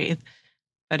couldn't breathe,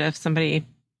 but if somebody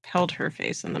held her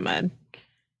face in the mud.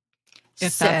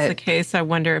 If that's the case, I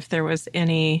wonder if there was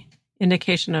any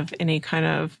indication of any kind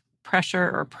of pressure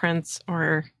or prints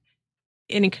or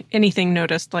anything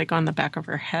noticed like on the back of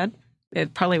her head.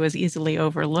 It probably was easily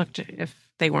overlooked if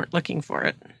they weren't looking for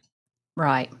it.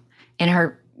 Right. And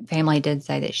her family did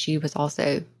say that she was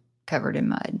also covered in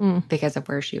mud because of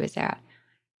where she was at.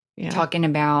 Yeah. Talking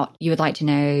about, you would like to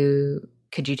know,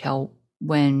 could you tell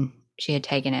when she had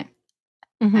taken it?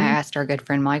 I asked our good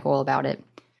friend Michael about it.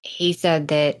 He said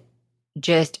that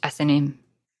I sent him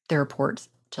the reports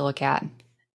to look at.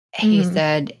 He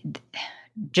said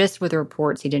just with the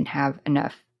reports, he didn't have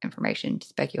enough information to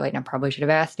speculate. And I probably should have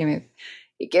asked him if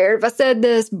he cared if I said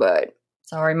this, but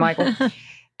sorry, Michael.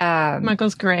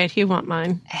 Michael's great. He won't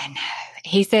mind. And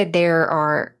he said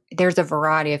there's a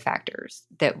variety of factors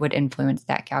that would influence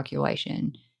that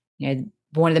calculation.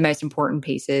 One of the most important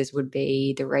pieces would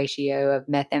be the ratio of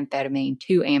methamphetamine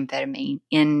to amphetamine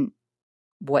in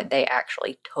what they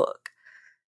actually took.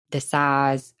 The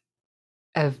size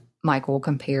of Michael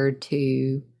compared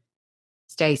to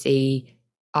Stacy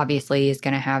obviously is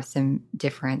going to have some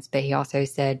difference, but he also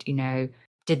said,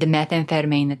 did the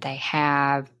methamphetamine that they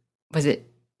have, was it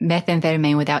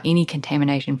methamphetamine without any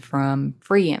contamination from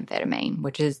free amphetamine,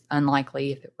 which is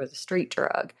unlikely if it was a street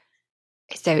drug.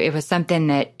 So it was something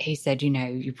that he said,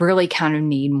 you really kind of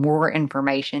need more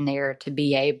information there to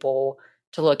be able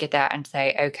to look at that and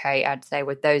say, okay, I'd say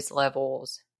with those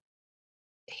levels,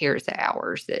 here's the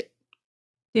hours that.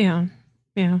 Yeah.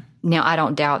 Yeah. Now, I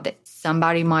don't doubt that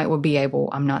somebody would be able,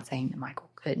 I'm not saying that Michael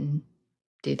couldn't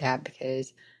do that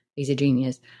because he's a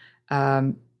genius.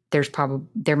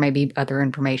 There may be other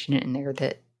information in there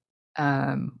that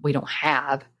we don't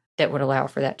have that would allow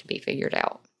for that to be figured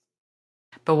out.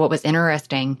 But what was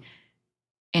interesting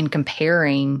in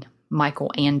comparing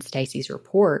Michael and Stacy's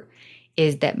report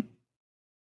is that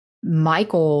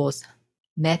Michael's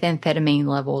methamphetamine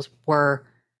levels were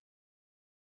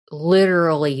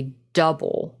literally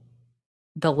double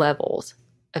the levels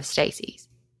of Stacy's.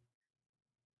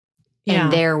 Yeah.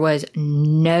 And there was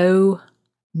no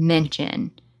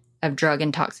mention of drug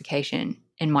intoxication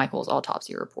in Michael's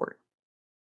autopsy report.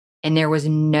 And there was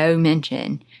no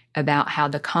mention about how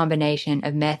the combination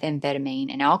of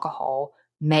methamphetamine and alcohol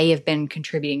may have been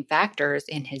contributing factors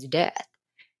in his death.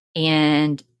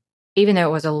 And even though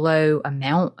it was a low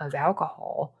amount of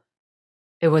alcohol,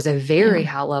 it was a very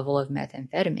high level of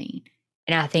methamphetamine.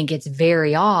 And I think it's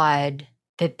very odd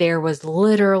that there was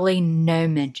literally no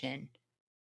mention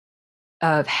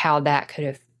of how that could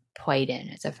have played in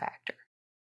as a factor.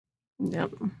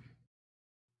 Yep.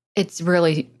 It's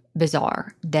really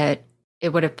bizarre that it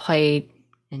would have played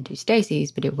into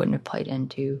Stacy's, but it wouldn't have played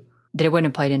into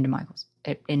Michael's.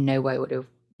 It in no way would have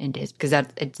into his, because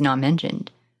it's not mentioned.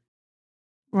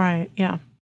 Right. Yeah.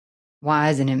 Why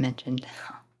isn't it mentioned?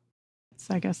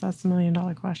 So I guess that's $1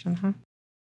 million question, huh?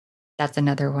 That's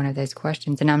another one of those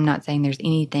questions. And I'm not saying there's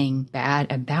anything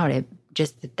bad about it,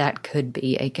 just that could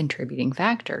be a contributing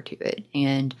factor to it.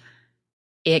 And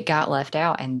it got left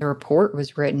out. And the report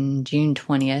was written June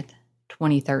 20th,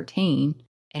 2013.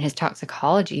 And his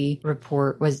toxicology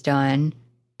report was done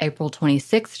April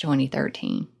 26th,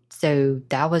 2013. So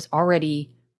that was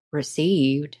already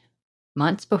received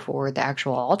months before the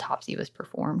actual autopsy was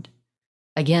performed.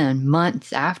 Again,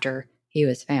 months after he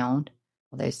was found,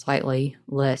 although slightly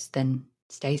less than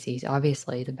Stacy's.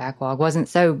 Obviously, the backlog wasn't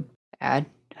so bad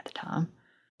at the time.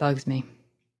 Bugs me.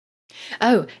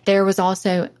 Oh, there was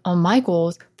also on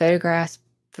Michael's photographs,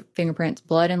 fingerprints,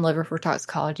 blood, and liver for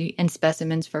toxicology, and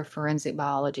specimens for forensic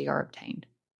biology are obtained.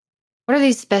 What are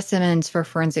these specimens for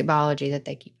forensic biology that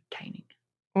they keep obtaining?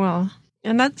 Well,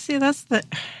 and I guess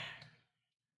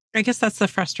that's the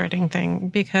frustrating thing,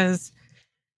 because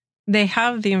they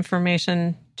have the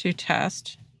information to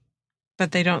test,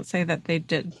 but they don't say that they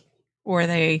did, or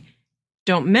they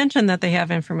don't mention that they have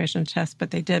information to test,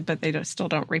 but they did, but they still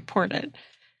don't report it.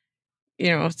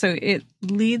 So it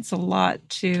leads a lot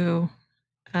to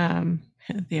the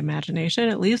imagination.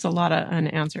 It leaves a lot of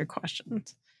unanswered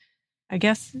questions. I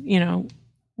guess,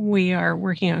 we are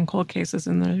working on cold cases,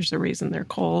 and there's a reason they're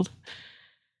cold.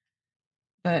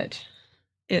 But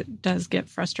it does get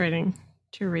frustrating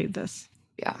to read this.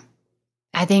 Yeah.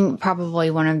 I think probably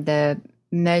one of the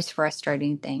most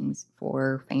frustrating things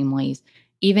for families,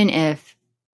 even if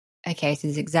a case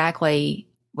is exactly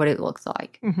what it looks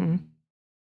like,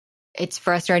 it's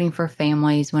frustrating for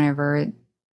families whenever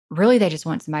really they just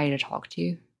want somebody to talk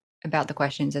to about the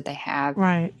questions that they have.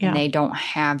 Right. Yeah. And they don't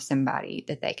have somebody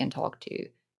that they can talk to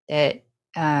that,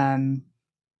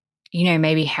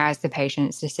 maybe has the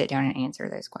patience to sit down and answer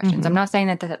those questions. I'm not saying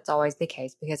that that's always the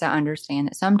case, because I understand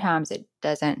that sometimes it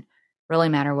doesn't really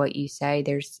matter what you say.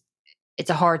 It's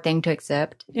a hard thing to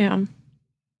accept. Yeah.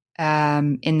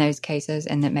 In those cases,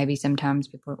 and that maybe sometimes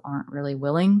people aren't really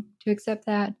willing to accept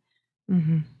that.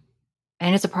 And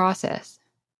it's a process.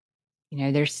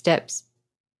 There's steps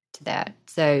to that.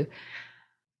 So,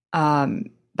 but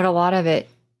a lot of it,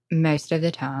 most of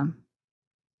the time,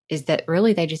 is that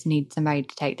really they just need somebody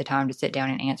to take the time to sit down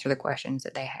and answer the questions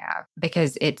that they have,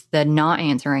 because it's the not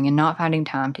answering and not finding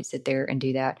time to sit there and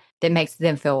do that makes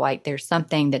them feel like there's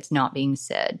something that's not being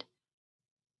said.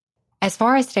 As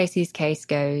far as Stacy's case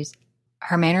goes,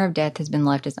 her manner of death has been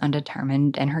left as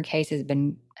undetermined, and her case has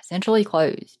been essentially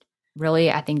closed.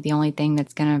 Really, I think the only thing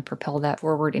that's going to propel that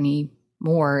forward any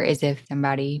more is if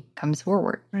somebody comes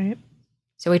forward. Right.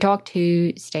 So we talked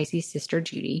to Stacy's sister,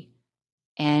 Judy,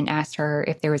 and asked her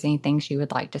if there was anything she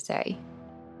would like to say.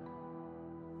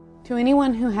 To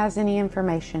anyone who has any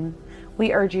information,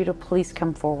 we urge you to please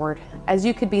come forward, as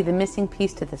you could be the missing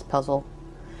piece to this puzzle.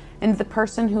 And the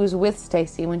person who was with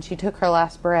Stacy when she took her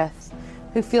last breaths,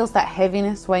 who feels that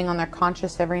heaviness weighing on their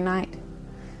conscience every night.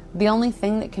 The only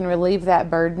thing that can relieve that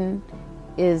burden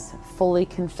is fully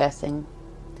confessing.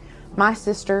 My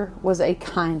sister was a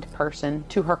kind person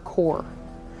to her core.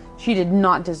 She did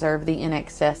not deserve the in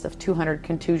excess of 200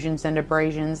 contusions and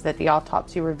abrasions that the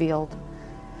autopsy revealed.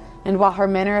 And while her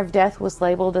manner of death was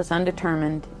labeled as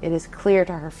undetermined, it is clear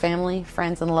to her family,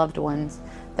 friends, and loved ones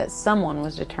that someone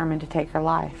was determined to take her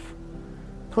life.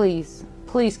 Please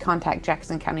contact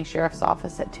Jackson County Sheriff's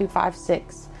Office at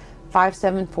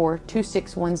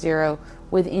 256-574-2610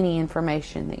 with any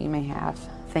information that you may have.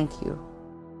 Thank you.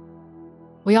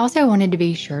 We also wanted to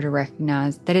be sure to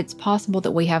recognize that it's possible that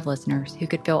we have listeners who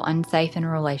could feel unsafe in a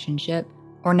relationship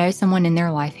or know someone in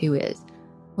their life who is.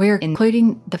 We are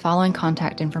including the following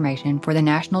contact information for the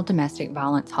National Domestic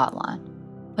Violence Hotline.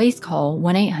 Please call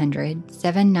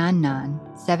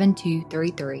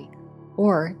 1-800-799-7233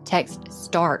 or text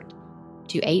START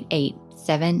to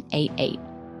 88788.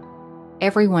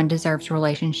 Everyone deserves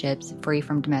relationships free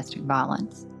from domestic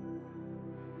violence.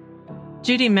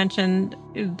 Judy mentioned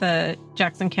the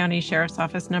Jackson County Sheriff's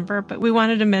Office number, but we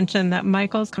wanted to mention that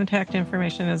Michael's contact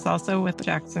information is also with the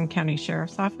Jackson County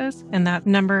Sheriff's Office, and that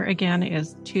number again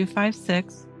is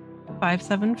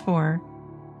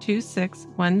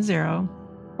 256-574-2610,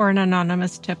 or an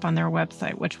anonymous tip on their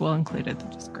website, which we'll include in the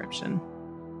description.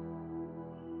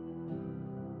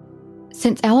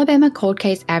 Since Alabama Cold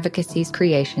Case Advocacy's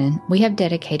creation, we have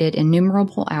dedicated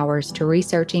innumerable hours to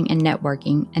researching and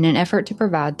networking in an effort to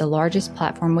provide the largest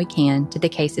platform we can to the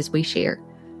cases we share.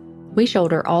 We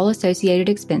shoulder all associated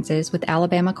expenses with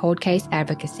Alabama Cold Case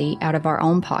Advocacy out of our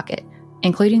own pocket,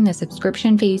 including the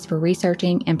subscription fees for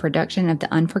researching and production of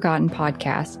the Unforgotten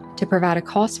podcast to provide a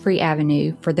cost-free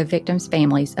avenue for the victims'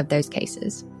 families of those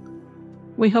cases.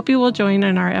 We hope you will join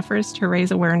in our efforts to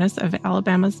raise awareness of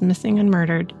Alabama's missing and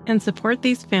murdered and support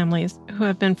these families who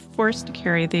have been forced to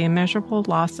carry the immeasurable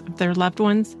loss of their loved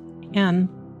ones and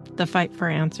the fight for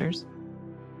answers.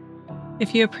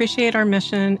 If you appreciate our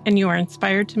mission and you are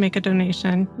inspired to make a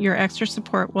donation, your extra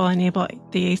support will enable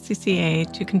the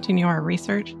ACCA to continue our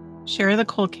research, share the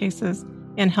cold cases,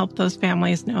 and help those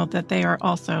families know that they are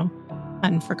also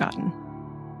unforgotten.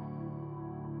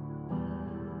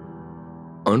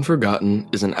 Unforgotten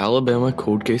is an Alabama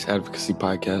cold case advocacy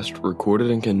podcast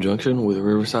recorded in conjunction with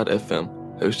Riverside FM,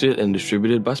 hosted and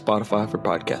distributed by Spotify for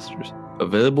podcasters,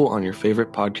 available on your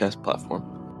favorite podcast platform.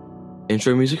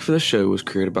 Intro music for the show was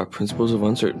created by Principles of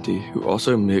Uncertainty, who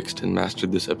also mixed and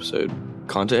mastered this episode.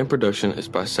 Content and production is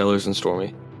by Sellers and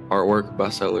Stormy. Artwork by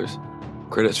Sellers.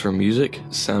 Credits for music,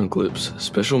 sound clips,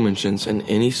 special mentions, and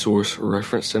any source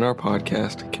referenced in our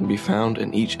podcast can be found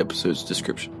in each episode's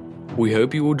description. We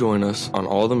hope you will join us on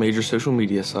all the major social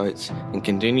media sites and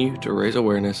continue to raise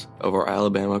awareness of our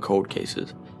Alabama cold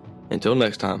cases. Until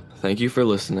next time, thank you for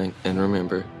listening, and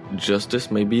remember,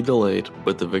 justice may be delayed,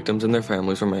 but the victims and their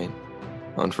families remain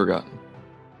unforgotten.